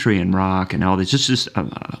 country and rock and all this, just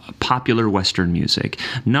popular Western music,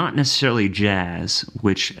 not necessarily jazz,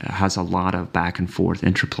 which has a lot of back and forth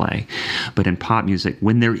interplay. But in pop music,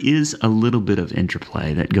 when there is a little bit of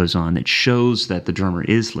interplay that goes on, that shows that the drummer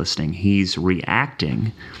is listening, he's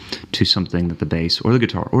reacting to something that the bass or the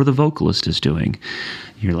guitar or the vocalist is doing,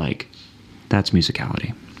 you're like, that's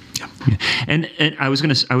musicality. Yeah. And I was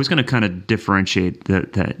gonna kind of differentiate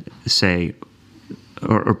that say,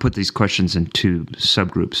 or put these questions into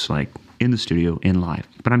subgroups, like in the studio, in live.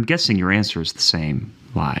 But I'm guessing your answer is the same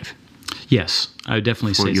live. Yes, I would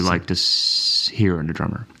definitely say what you like to hear in a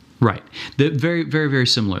drummer. Right. Very, very, very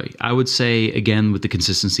similarly. I would say, again, with the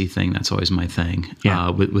consistency thing, that's always my thing,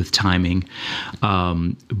 with timing.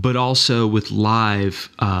 But also with live,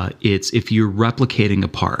 it's if you're replicating a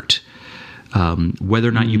part, whether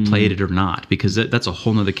or not you played it or not, because that's a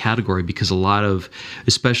whole nother category, because a lot of,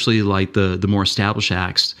 especially like the more established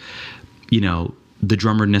acts, the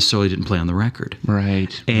drummer necessarily didn't play on the record.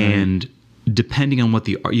 Right. And depending on what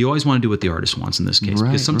you always want to do what the artist wants in this case,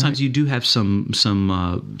 because sometimes you do have some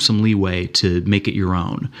leeway to make it your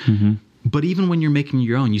own. But even when you're making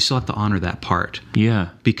your own, you still have to honor that part. Yeah.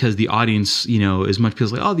 Because the audience, as much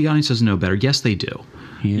people say, oh, the audience doesn't know better. Yes, they do.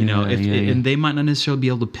 And they might not necessarily be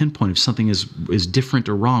able to pinpoint if something is different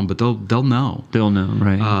or wrong, but they'll know. They'll know,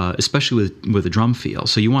 right? Especially with a drum feel.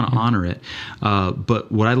 So you want to honor it.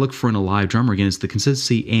 But what I look for in a live drummer, again, is the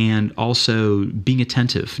consistency and also being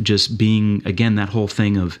attentive. Just being, again, that whole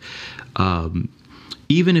thing of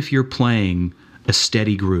even if you're playing a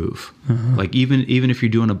steady groove, like even if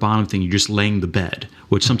you're doing a Bonham thing, you're just laying the bed,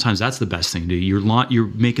 which sometimes that's the best thing to do. You're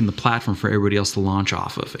making the platform for everybody else to launch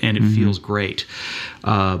off of, and it feels great.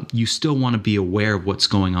 You still want to be aware of what's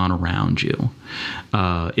going on around you.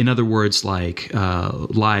 In other words, like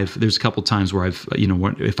live, there's a couple times where I've,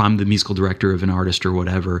 if I'm the musical director of an artist or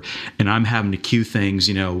whatever, and I'm having to cue things,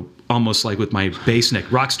 almost like with my bass neck,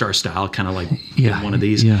 rock star style, kind of like one of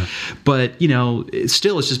these. Yeah. But,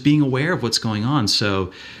 still, it's just being aware of what's going on.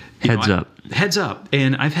 So heads up.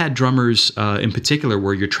 And I've had drummers in particular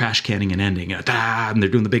where you're trash canning an ending, and they're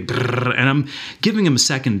doing the big, and I'm giving them a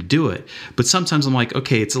second to do it. But sometimes I'm like,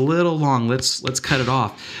 okay, it's a little long. Let's cut it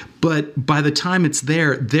off. But by the time it's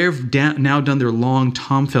there, they've now done their long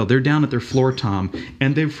tom fill. They're down at their floor tom,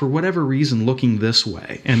 and they're, for whatever reason, looking this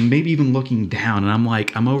way, and maybe even looking down. And I'm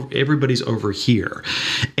like, everybody's over here.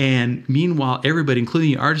 And meanwhile, everybody,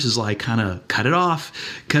 including the artist, is like, kind of cut it off.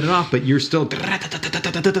 But you're still,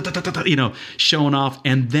 showing off.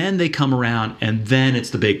 And then they come around, and then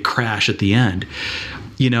it's the big crash at the end.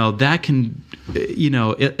 That can,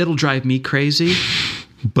 it'll drive me crazy.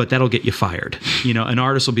 But that'll get you fired. An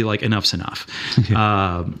artist will be like, enough's enough.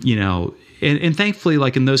 and thankfully,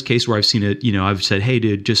 like in those cases where I've seen it, I've said, hey,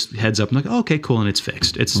 dude, just heads up. I'm like, oh, okay, cool. And it's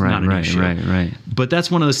fixed. It's not an issue. Right. But that's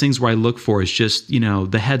one of those things where I look for is just,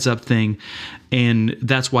 the heads up thing. And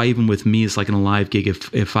that's why even with me, it's like in a live gig,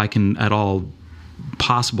 if I can at all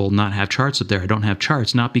possible not have charts up there, I don't have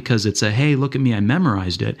charts, not because it's a, hey, look at me, I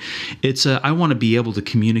memorized it. It's I want to be able to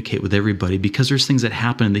communicate with everybody, because there's things that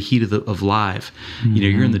happen in the heat of live.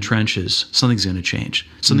 You're in the trenches, something's going to change.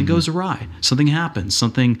 Something goes awry, something happens,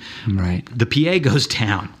 the PA goes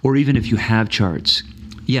down. Or even if you have charts,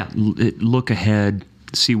 look ahead,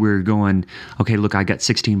 see where you're going. Okay, look, I got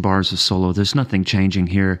 16 bars of solo. There's nothing changing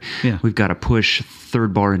here. Yeah. We've got to push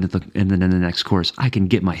third bar into the next chorus. I can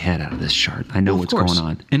get my head out of this chart. I know what's going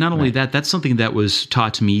on. And not only that, that's something that was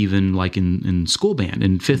taught to me even like in school band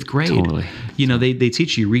in 5th grade. Totally. They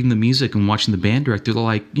teach you reading the music and watching the band director. They're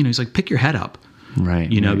like, he's like, pick your head up. Right.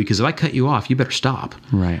 Because if I cut you off, you better stop.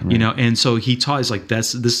 Right. And so he taught us like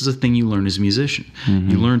this is a thing you learn as a musician.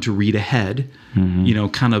 You learn to read ahead,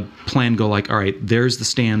 kind of plan, go like, all right, there's the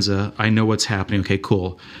stanza. I know what's happening. Okay,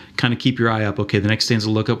 cool. Kind of keep your eye up. Okay, the next stanza,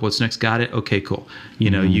 look up what's next. Got it. Okay, cool.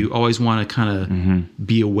 You always want to kind of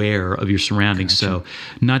be aware of your surroundings. Gotcha. So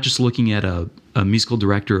not just looking at a musical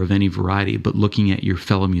director of any variety, but looking at your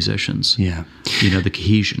fellow musicians. Yeah. The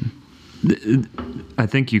cohesion. I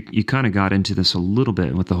think you kind of got into this a little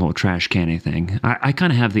bit with the whole trash canning thing. I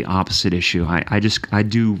kind of have the opposite issue. I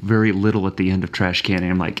do very little at the end of trash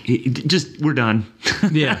canning. I'm like, we're done.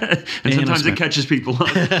 Yeah. and sometimes it catches people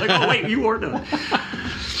up. Like, oh wait, you are done.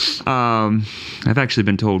 I've actually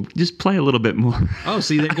been told, just play a little bit more. Oh,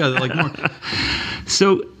 see, there you go. Like more.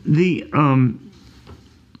 So is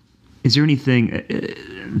there anything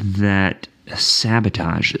that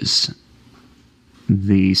sabotages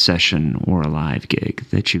the session or a live gig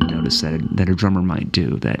that you've noticed that a drummer might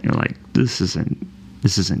do that you're like, this isn't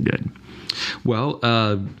good? Well,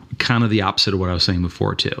 kind of the opposite of what I was saying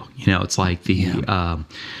before too. It's like the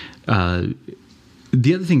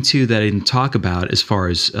other thing too that I didn't talk about as far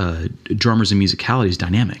as drummers and musicality is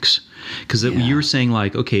dynamics, because you were saying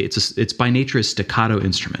like, okay, it's by nature a staccato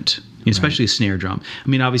instrument. Especially a snare drum. I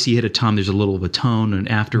mean, obviously you hit a tom, there's a little of a tone, an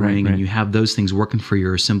after ring, and you have those things working for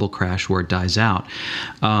your cymbal crash where it dies out.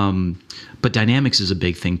 But dynamics is a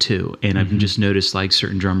big thing too. And I've just noticed like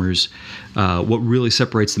certain drummers, what really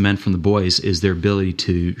separates the men from the boys is their ability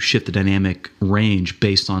to shift the dynamic range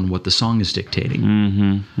based on what the song is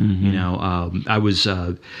dictating. I was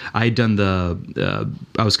kind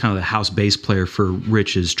of the house bass player for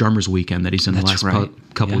Rich's Drummers Weekend that he's done the last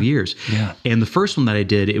couple of years. Yeah. And the first one that I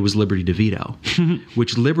did, it was Liberty DeVito,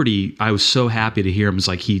 which Liberty, I was so happy to hear him. It's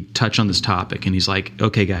like he touched on this topic and he's like,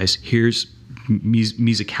 okay guys, here's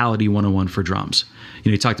musicality 101 for drums.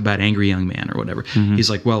 He talked about Angry Young Man or whatever. He's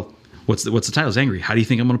like, well, what's the title? Is Angry. How do you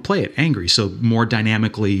think I'm going to play it? Angry. So more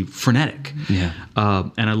dynamically frenetic. Yeah.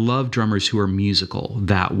 And I love drummers who are musical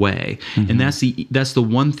that way. And that's the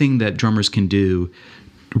one thing that drummers can do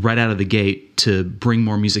right out of the gate to bring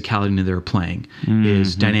more musicality into their playing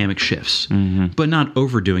is dynamic shifts, but not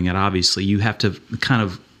overdoing it. Obviously, you have to kind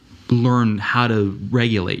of learn how to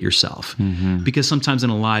regulate yourself, because sometimes in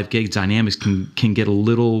a live gig, dynamics can get a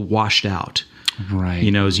little washed out. Right.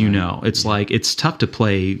 It's like, it's tough to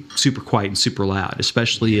play super quiet and super loud,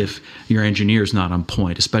 especially if your engineer's not on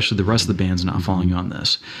point, especially the rest of the band's not following you on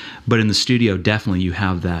this. But in the studio, definitely you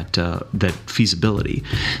have that feasibility,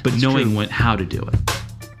 but that's knowing how to do it.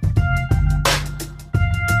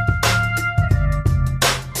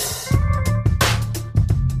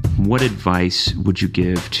 What advice would you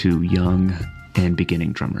give to young and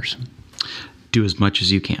beginning drummers? Do as much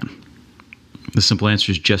as you can. The simple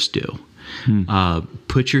answer is just do.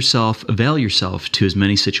 Avail yourself to as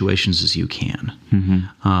many situations as you can.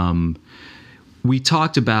 We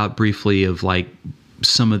talked about briefly of like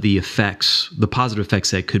some of the effects, the positive effects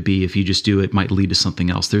that could be if you just do it might lead to something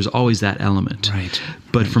else. There's always that element. Right.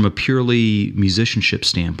 But from a purely musicianship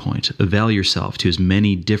standpoint, avail yourself to as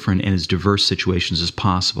many different and as diverse situations as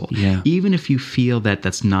possible. Yeah. Even if you feel that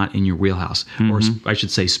that's not in your wheelhouse, or I should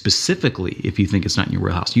say specifically if you think it's not in your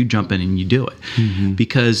wheelhouse, you jump in and you do it.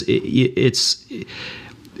 Because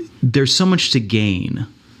there's so much to gain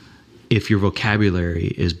if your vocabulary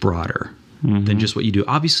is broader than just what you do.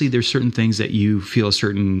 Obviously, there's certain things that you feel a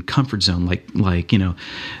certain comfort zone, like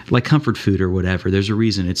comfort food or whatever. There's a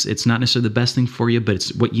reason. It's not necessarily the best thing for you, but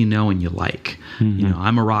it's what you know and you like.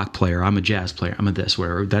 I'm a rock player, I'm a jazz player, I'm a this,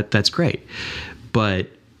 whatever. That's great. But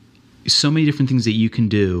so many different things that you can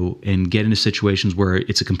do and get into situations where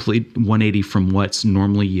it's a complete 180 from what's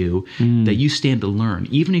normally you, that you stand to learn.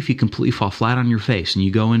 Even if you completely fall flat on your face and you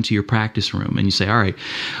go into your practice room and you say, all right,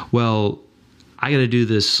 well, I got to do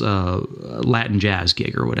this Latin jazz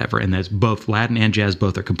gig or whatever, and that's both Latin and jazz,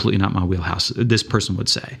 both are completely not my wheelhouse, this person would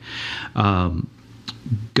say,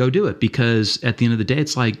 go do it. Because at the end of the day,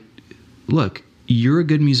 it's like, look, you're a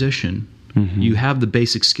good musician. Mm-hmm. You have the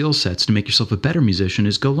basic skill sets to make yourself a better musician,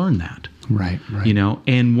 is go learn that. Right. You know,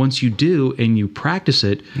 and once you do and you practice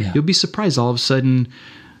it, you'll be surprised. All of a sudden,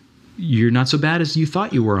 you're not so bad as you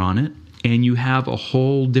thought you were on it. And you have a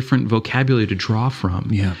whole different vocabulary to draw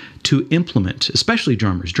from, to implement, especially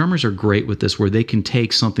drummers. Drummers are great with this, where they can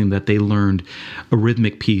take something that they learned, a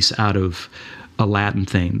rhythmic piece out of a Latin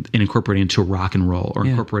thing, and incorporate it into rock and roll, or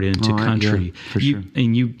incorporate it into country. Sure.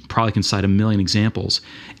 And you probably can cite a million examples,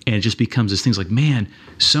 and it just becomes this thing like, man,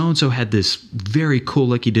 so-and-so had this very cool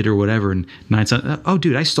lick he did or whatever, and oh,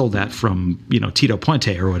 dude, I stole that from, Tito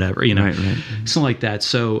Puente or whatever, Right. Something like that.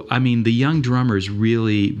 So, I mean, the young drummers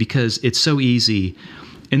really, because it's so easy,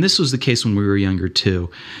 and this was the case when we were younger too,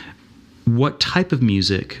 what type of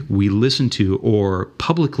music we listen to or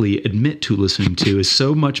publicly admit to listening to is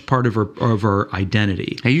so much part of our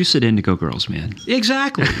identity. Hey, you said Indigo Girls, man.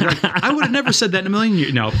 Exactly. Like, I would have never said that in a million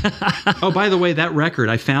years. No. Oh, by the way, that record,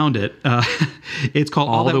 I found it. It's called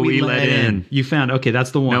All That We Let In. You found, okay,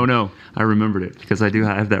 that's the one. No, I remembered it because I do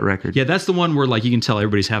have that record. Yeah, that's the one where like you can tell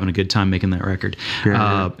everybody's having a good time making that record.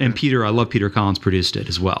 And Peter, I love Peter Collins, produced it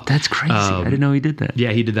as well. That's crazy. I didn't know he did that.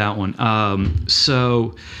 Yeah, he did that one.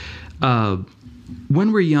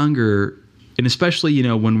 When we're younger, and especially,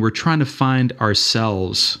 when we're trying to find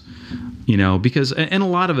ourselves, because, and a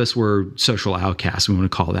lot of us were social outcasts, we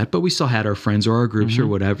want to call that, but we still had our friends or our groups or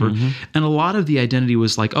whatever. Mm-hmm. And a lot of the identity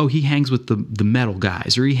was like, oh, he hangs with the metal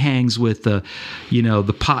guys, or he hangs with the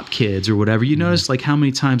pop kids or whatever. You notice like how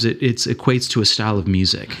many times it equates to a style of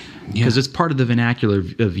music. Because it's part of the vernacular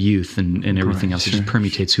of youth and everything else. It just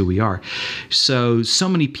permutates who we are. So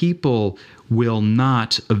many people will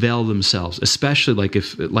not avail themselves, especially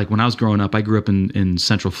like when I was growing up, I grew up in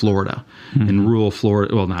Central Florida, in rural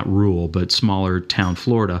Florida, well, not rural, but smaller town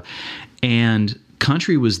Florida. And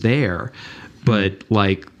country was there, but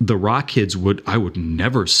like the rock kids I would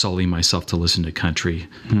never sully myself to listen to country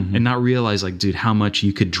and not realize like, dude, how much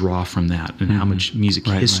you could draw from that and how much music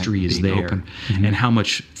history is there and how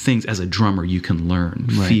much things as a drummer you can learn,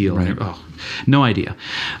 feel. And, no idea.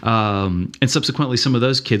 And subsequently, some of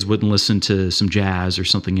those kids wouldn't listen to some jazz or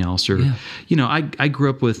something else. Or, I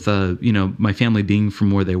grew up with, my family being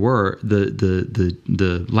from where they were,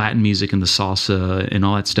 the Latin music and the salsa and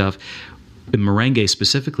all that stuff. And merengue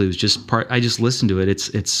specifically was just part. I just listened to it.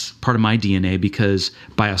 It's part of my DNA because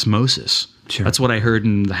by osmosis. Sure. That's what I heard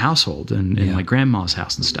in the household and in my grandma's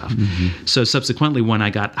house and stuff. Mm-hmm. So subsequently, when I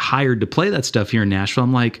got hired to play that stuff here in Nashville,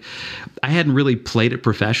 I'm like, I hadn't really played it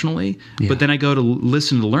professionally, but then I go to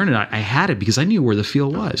listen to learn it. I had it because I knew where the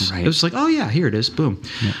feel was. Right. It was like, oh yeah, here it is, boom.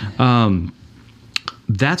 Yeah.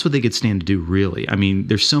 That's what they get stand to do, really. I mean,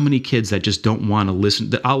 there's so many kids that just don't want to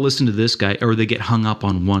listen. I'll listen to this guy, or they get hung up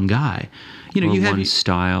on one guy. You have one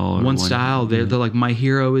style. One style. They're like, my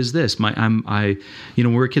hero is this. When we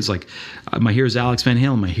were kids, like, my hero is Alex Van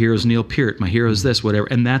Halen. My hero is Neil Peart. My hero is this, whatever.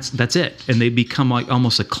 And that's it. And they become like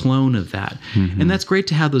almost a clone of that. Mm-hmm. And that's great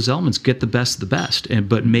to have those elements. Get the best of the best,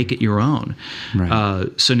 but make it your own. Right.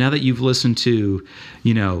 So now that you've listened to,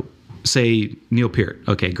 say Neil Peart,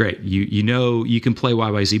 okay, great. You can play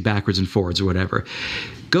YYZ backwards and forwards or whatever.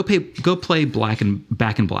 Go play Back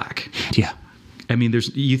in Black. Yeah. I mean,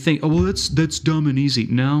 you think, oh, well, that's dumb and easy.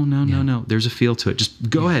 No. There's a feel to it. Just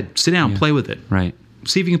go ahead, sit down, play with it. Right.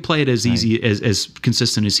 See if you can play it as easy, as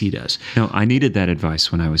consistent as he does. No, I needed that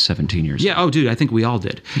advice when I was 17 years old. Yeah. Oh, dude, I think we all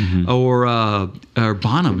did. Mm-hmm. Or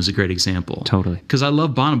Bonham is a great example. Totally. Because I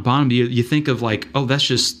love Bonham. Bonham, you think of like, oh, that's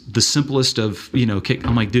just the simplest of, kick.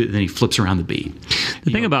 I'm like, dude, and then he flips around the beat.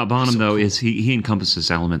 The thing about Bonham, though, is he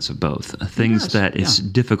encompasses elements of both. Things that is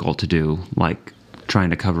difficult to do, like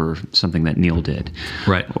trying to cover something that Neil did.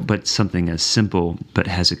 Right. But something as simple but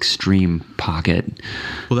has extreme pocket.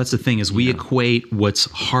 Well, that's the thing is we equate what's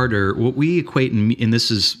harder. What we equate, and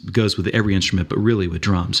this goes with every instrument, but really with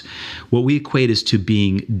drums, what we equate is to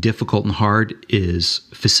being difficult and hard is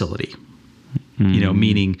facility. Mm-hmm.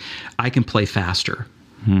 Meaning I can play faster.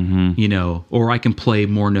 Mm-hmm. Or I can play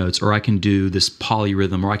more notes, or I can do this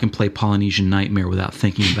polyrhythm, or I can play Polynesian Nightmare without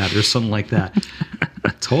thinking about it, or something like that. I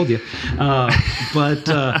told you. But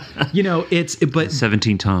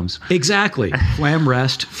 17 toms. Exactly. Flam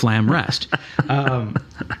rest.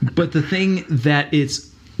 But the thing that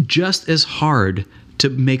it's just as hard to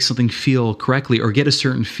make something feel correctly or get a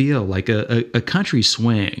certain feel, like a country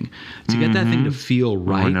swing, to get that thing to feel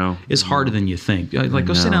right is harder than you think. Like,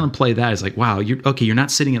 go sit down and play that. It's like, wow, you're not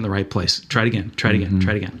sitting in the right place. Try it again.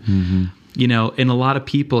 Mm-hmm. And a lot of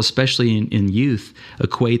people, especially in youth,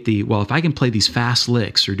 equate if I can play these fast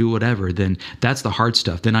licks or do whatever, then that's the hard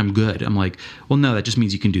stuff. Then I'm good. I'm like, well, no, that just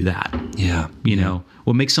means you can do that. Yeah.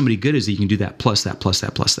 What makes somebody good is that you can do that plus that plus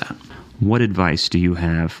that plus that. What advice do you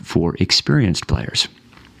have for experienced players?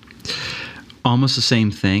 Almost the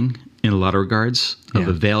same thing in a lot of regards. Of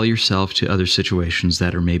avail yourself to other situations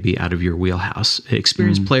that are maybe out of your wheelhouse.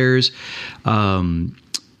 Experienced players,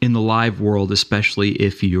 in the live world, especially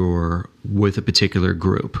if you're with a particular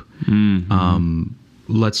group.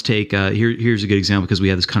 Let's take, here's a good example because we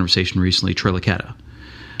had this conversation recently, Troy Luccketta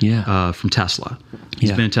from Tesla.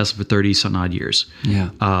 He's been in Tesla for 30-some odd years. Yeah.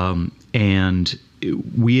 And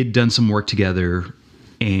we had done some work together,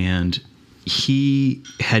 and he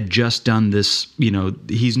had just done this,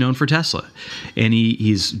 he's known for Tesla, and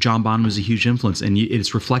John Bonham was a huge influence, and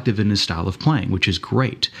it's reflective in his style of playing, which is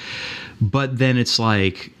great. But then it's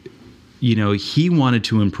like, he wanted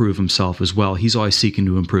to improve himself as well. He's always seeking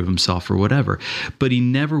to improve himself or whatever. But he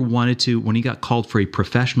never wanted to, when he got called for a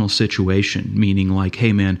professional situation, meaning like,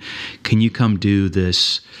 hey man, can you come do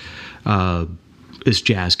this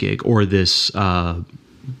jazz gig or this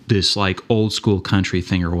like old school country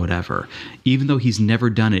thing or whatever, even though he's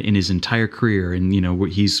never done it in his entire career, and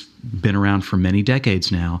he's been around for many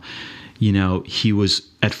decades now, he was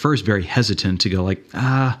at first very hesitant to go like,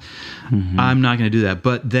 I'm not going to do that.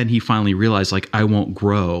 But then he finally realized, like, I won't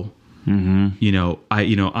grow. I'm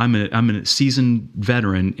a seasoned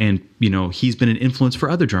veteran, and he's been an influence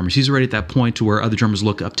for other drummers. He's already at that point to where other drummers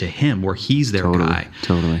look up to him, where he's their guy.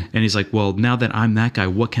 Totally. And he's like, well, now that I'm that guy,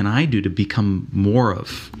 what can I do to become more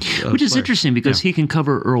of? Which is interesting because he can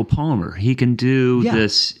cover Earl Palmer. He can do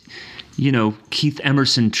this, Keith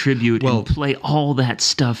Emerson tribute and play all that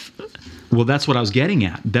stuff. Well, that's what I was getting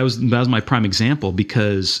at. That was my prime example,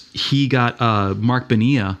 because he got Mark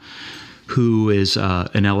Bonilla, who is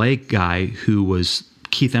an LA guy who was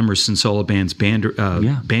Keith Emerson's solo band's band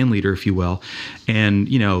leader, if you will. And,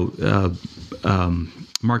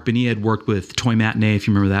 Mark Bonilla had worked with Toy Matinee, if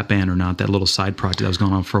you remember that band or not, that little side project that was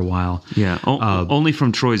going on for a while. Yeah, only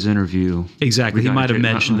from Troy's interview. Exactly. He might have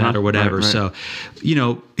mentioned that or whatever. Right. So,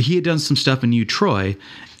 he had done some stuff in Troy,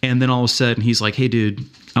 and then all of a sudden he's like, hey, dude,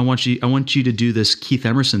 I want you to do this Keith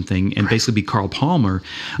Emerson thing and basically be Carl Palmer,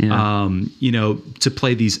 to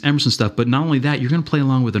play these Emerson stuff. But not only that, you're going to play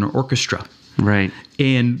along with an orchestra. Right.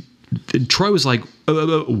 And Troy was like,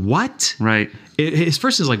 what? Right. His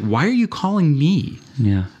first is like, why are you calling me?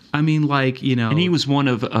 Yeah. I mean, like, And he was one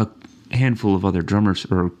of a handful of other drummers,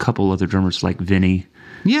 or a couple other drummers like Vinny.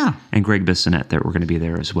 Yeah. And Greg Bissonette that were going to be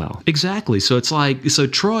there as well. Exactly. So it's like,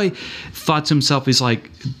 Troy thought to himself, he's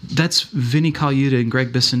like, that's Vinny Colaiuta and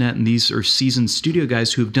Greg Bissonette, and these are seasoned studio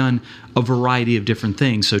guys who have done a variety of different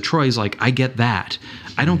things. So Troy's like, I get that.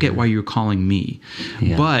 I don't get why you're calling me.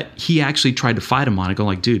 Yeah. But he actually tried to fight him on it, going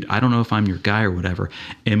like, dude, I don't know if I'm your guy or whatever.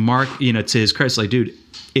 And Mark, to his credit, like, dude,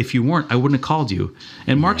 if you weren't, I wouldn't have called you.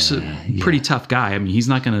 And Mark's a pretty tough guy. I mean, he's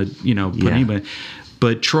not going to, put anybody.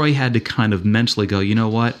 But Troy had to kind of mentally go, you know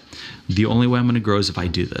what? The only way I'm going to grow is if I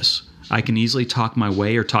do this. I can easily talk my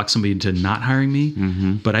way or talk somebody into not hiring me,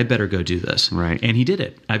 but I better go do this. Right. And he did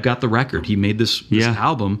it. I've got the record. He made this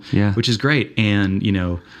album, which is great. And,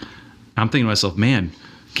 I'm thinking to myself, man,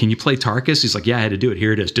 can you play Tarkus? He's like, yeah, I had to do it.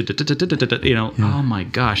 Here it is. Oh my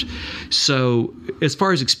gosh. So as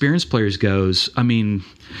far as experienced players goes, I mean,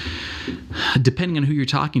 depending on who you're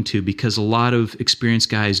talking to, because a lot of experienced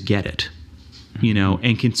guys get it.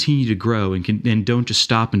 And continue to grow and don't just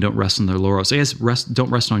stop and don't rest on their laurels. I guess don't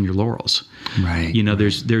rest on your laurels. Right.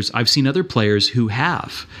 There's I've seen other players who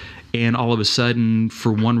have, and all of a sudden,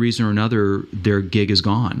 for one reason or another, their gig is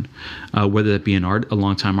gone. Whether that be a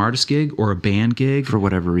longtime artist gig or a band gig. For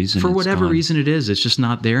whatever reason. For whatever reason it is, it's just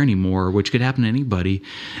not there anymore, which could happen to anybody.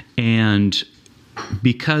 And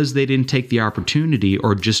because they didn't take the opportunity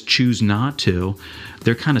or just choose not to,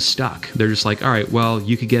 they're kind of stuck. They're just like, all right, well,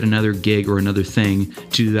 you could get another gig or another thing to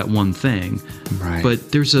do that one thing. Right.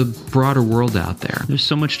 But there's a broader world out there. There's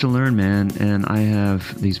so much to learn, man. And I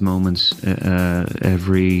have these moments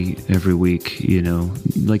every week,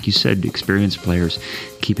 like you said, experienced players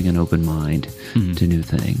keeping an open mind to new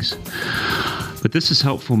things. But this is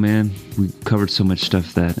helpful, man. We covered so much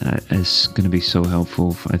stuff that is going to be so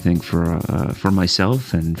helpful, I think, for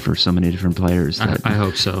myself and for so many different players. I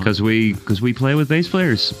hope so. Because we play with bass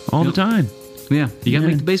players all the time. Yeah, you got to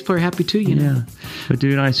make the bass player happy too, Yeah, but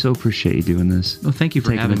dude, I so appreciate you doing this. Well, thank you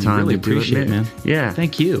for having me. I really appreciate it, man. Yeah,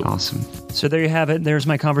 thank you. Awesome. So there you have it. There's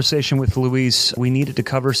my conversation with Luis. We needed to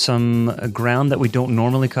cover some ground that we don't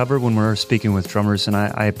normally cover when we're speaking with drummers, and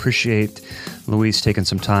I appreciate Luis taking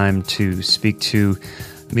some time to speak to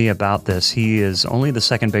me about this. He is only the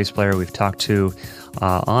second bass player we've talked to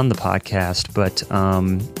on the podcast, but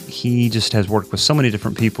he just has worked with so many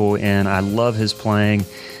different people, and I love his playing.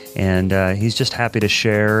 And he's just happy to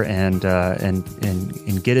share and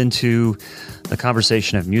get into the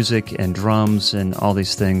conversation of music and drums and all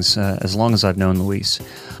these things as long as I've known Luis.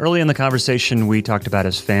 Early in the conversation, we talked about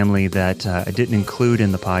his family that I didn't include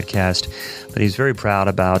in the podcast, but he's very proud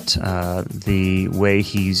about the way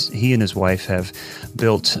he and his wife have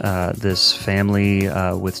built this family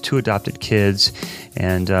with 2 adopted kids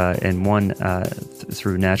and one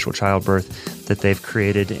through natural childbirth that they've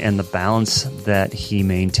created, and the balance that he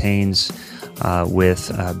maintains with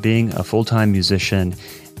being a full-time musician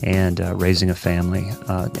and raising a family.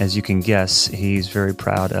 As you can guess, he's very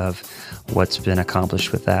proud of what's been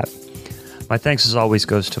accomplished with that. My thanks, as always,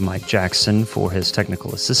 goes to Mike Jackson for his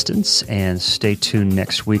technical assistance, and stay tuned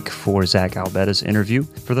next week for Zach Albetta's interview.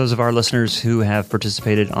 For those of our listeners who have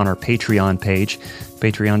participated on our Patreon page,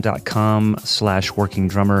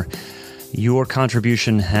 patreon.com/workingdrummer, your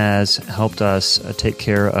contribution has helped us take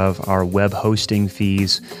care of our web hosting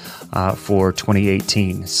fees for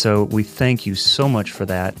 2018. So we thank you so much for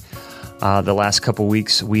that. The last couple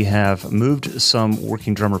weeks, we have moved some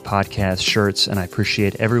Working Drummer podcast shirts, and I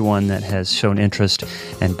appreciate everyone that has shown interest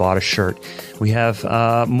and bought a shirt. We have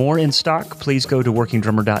more in stock. Please go to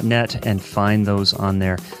workingdrummer.net and find those on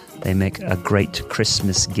there. They make a great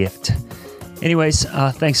Christmas gift. Anyways,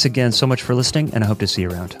 thanks again so much for listening, and I hope to see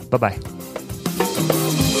you around. Bye-bye.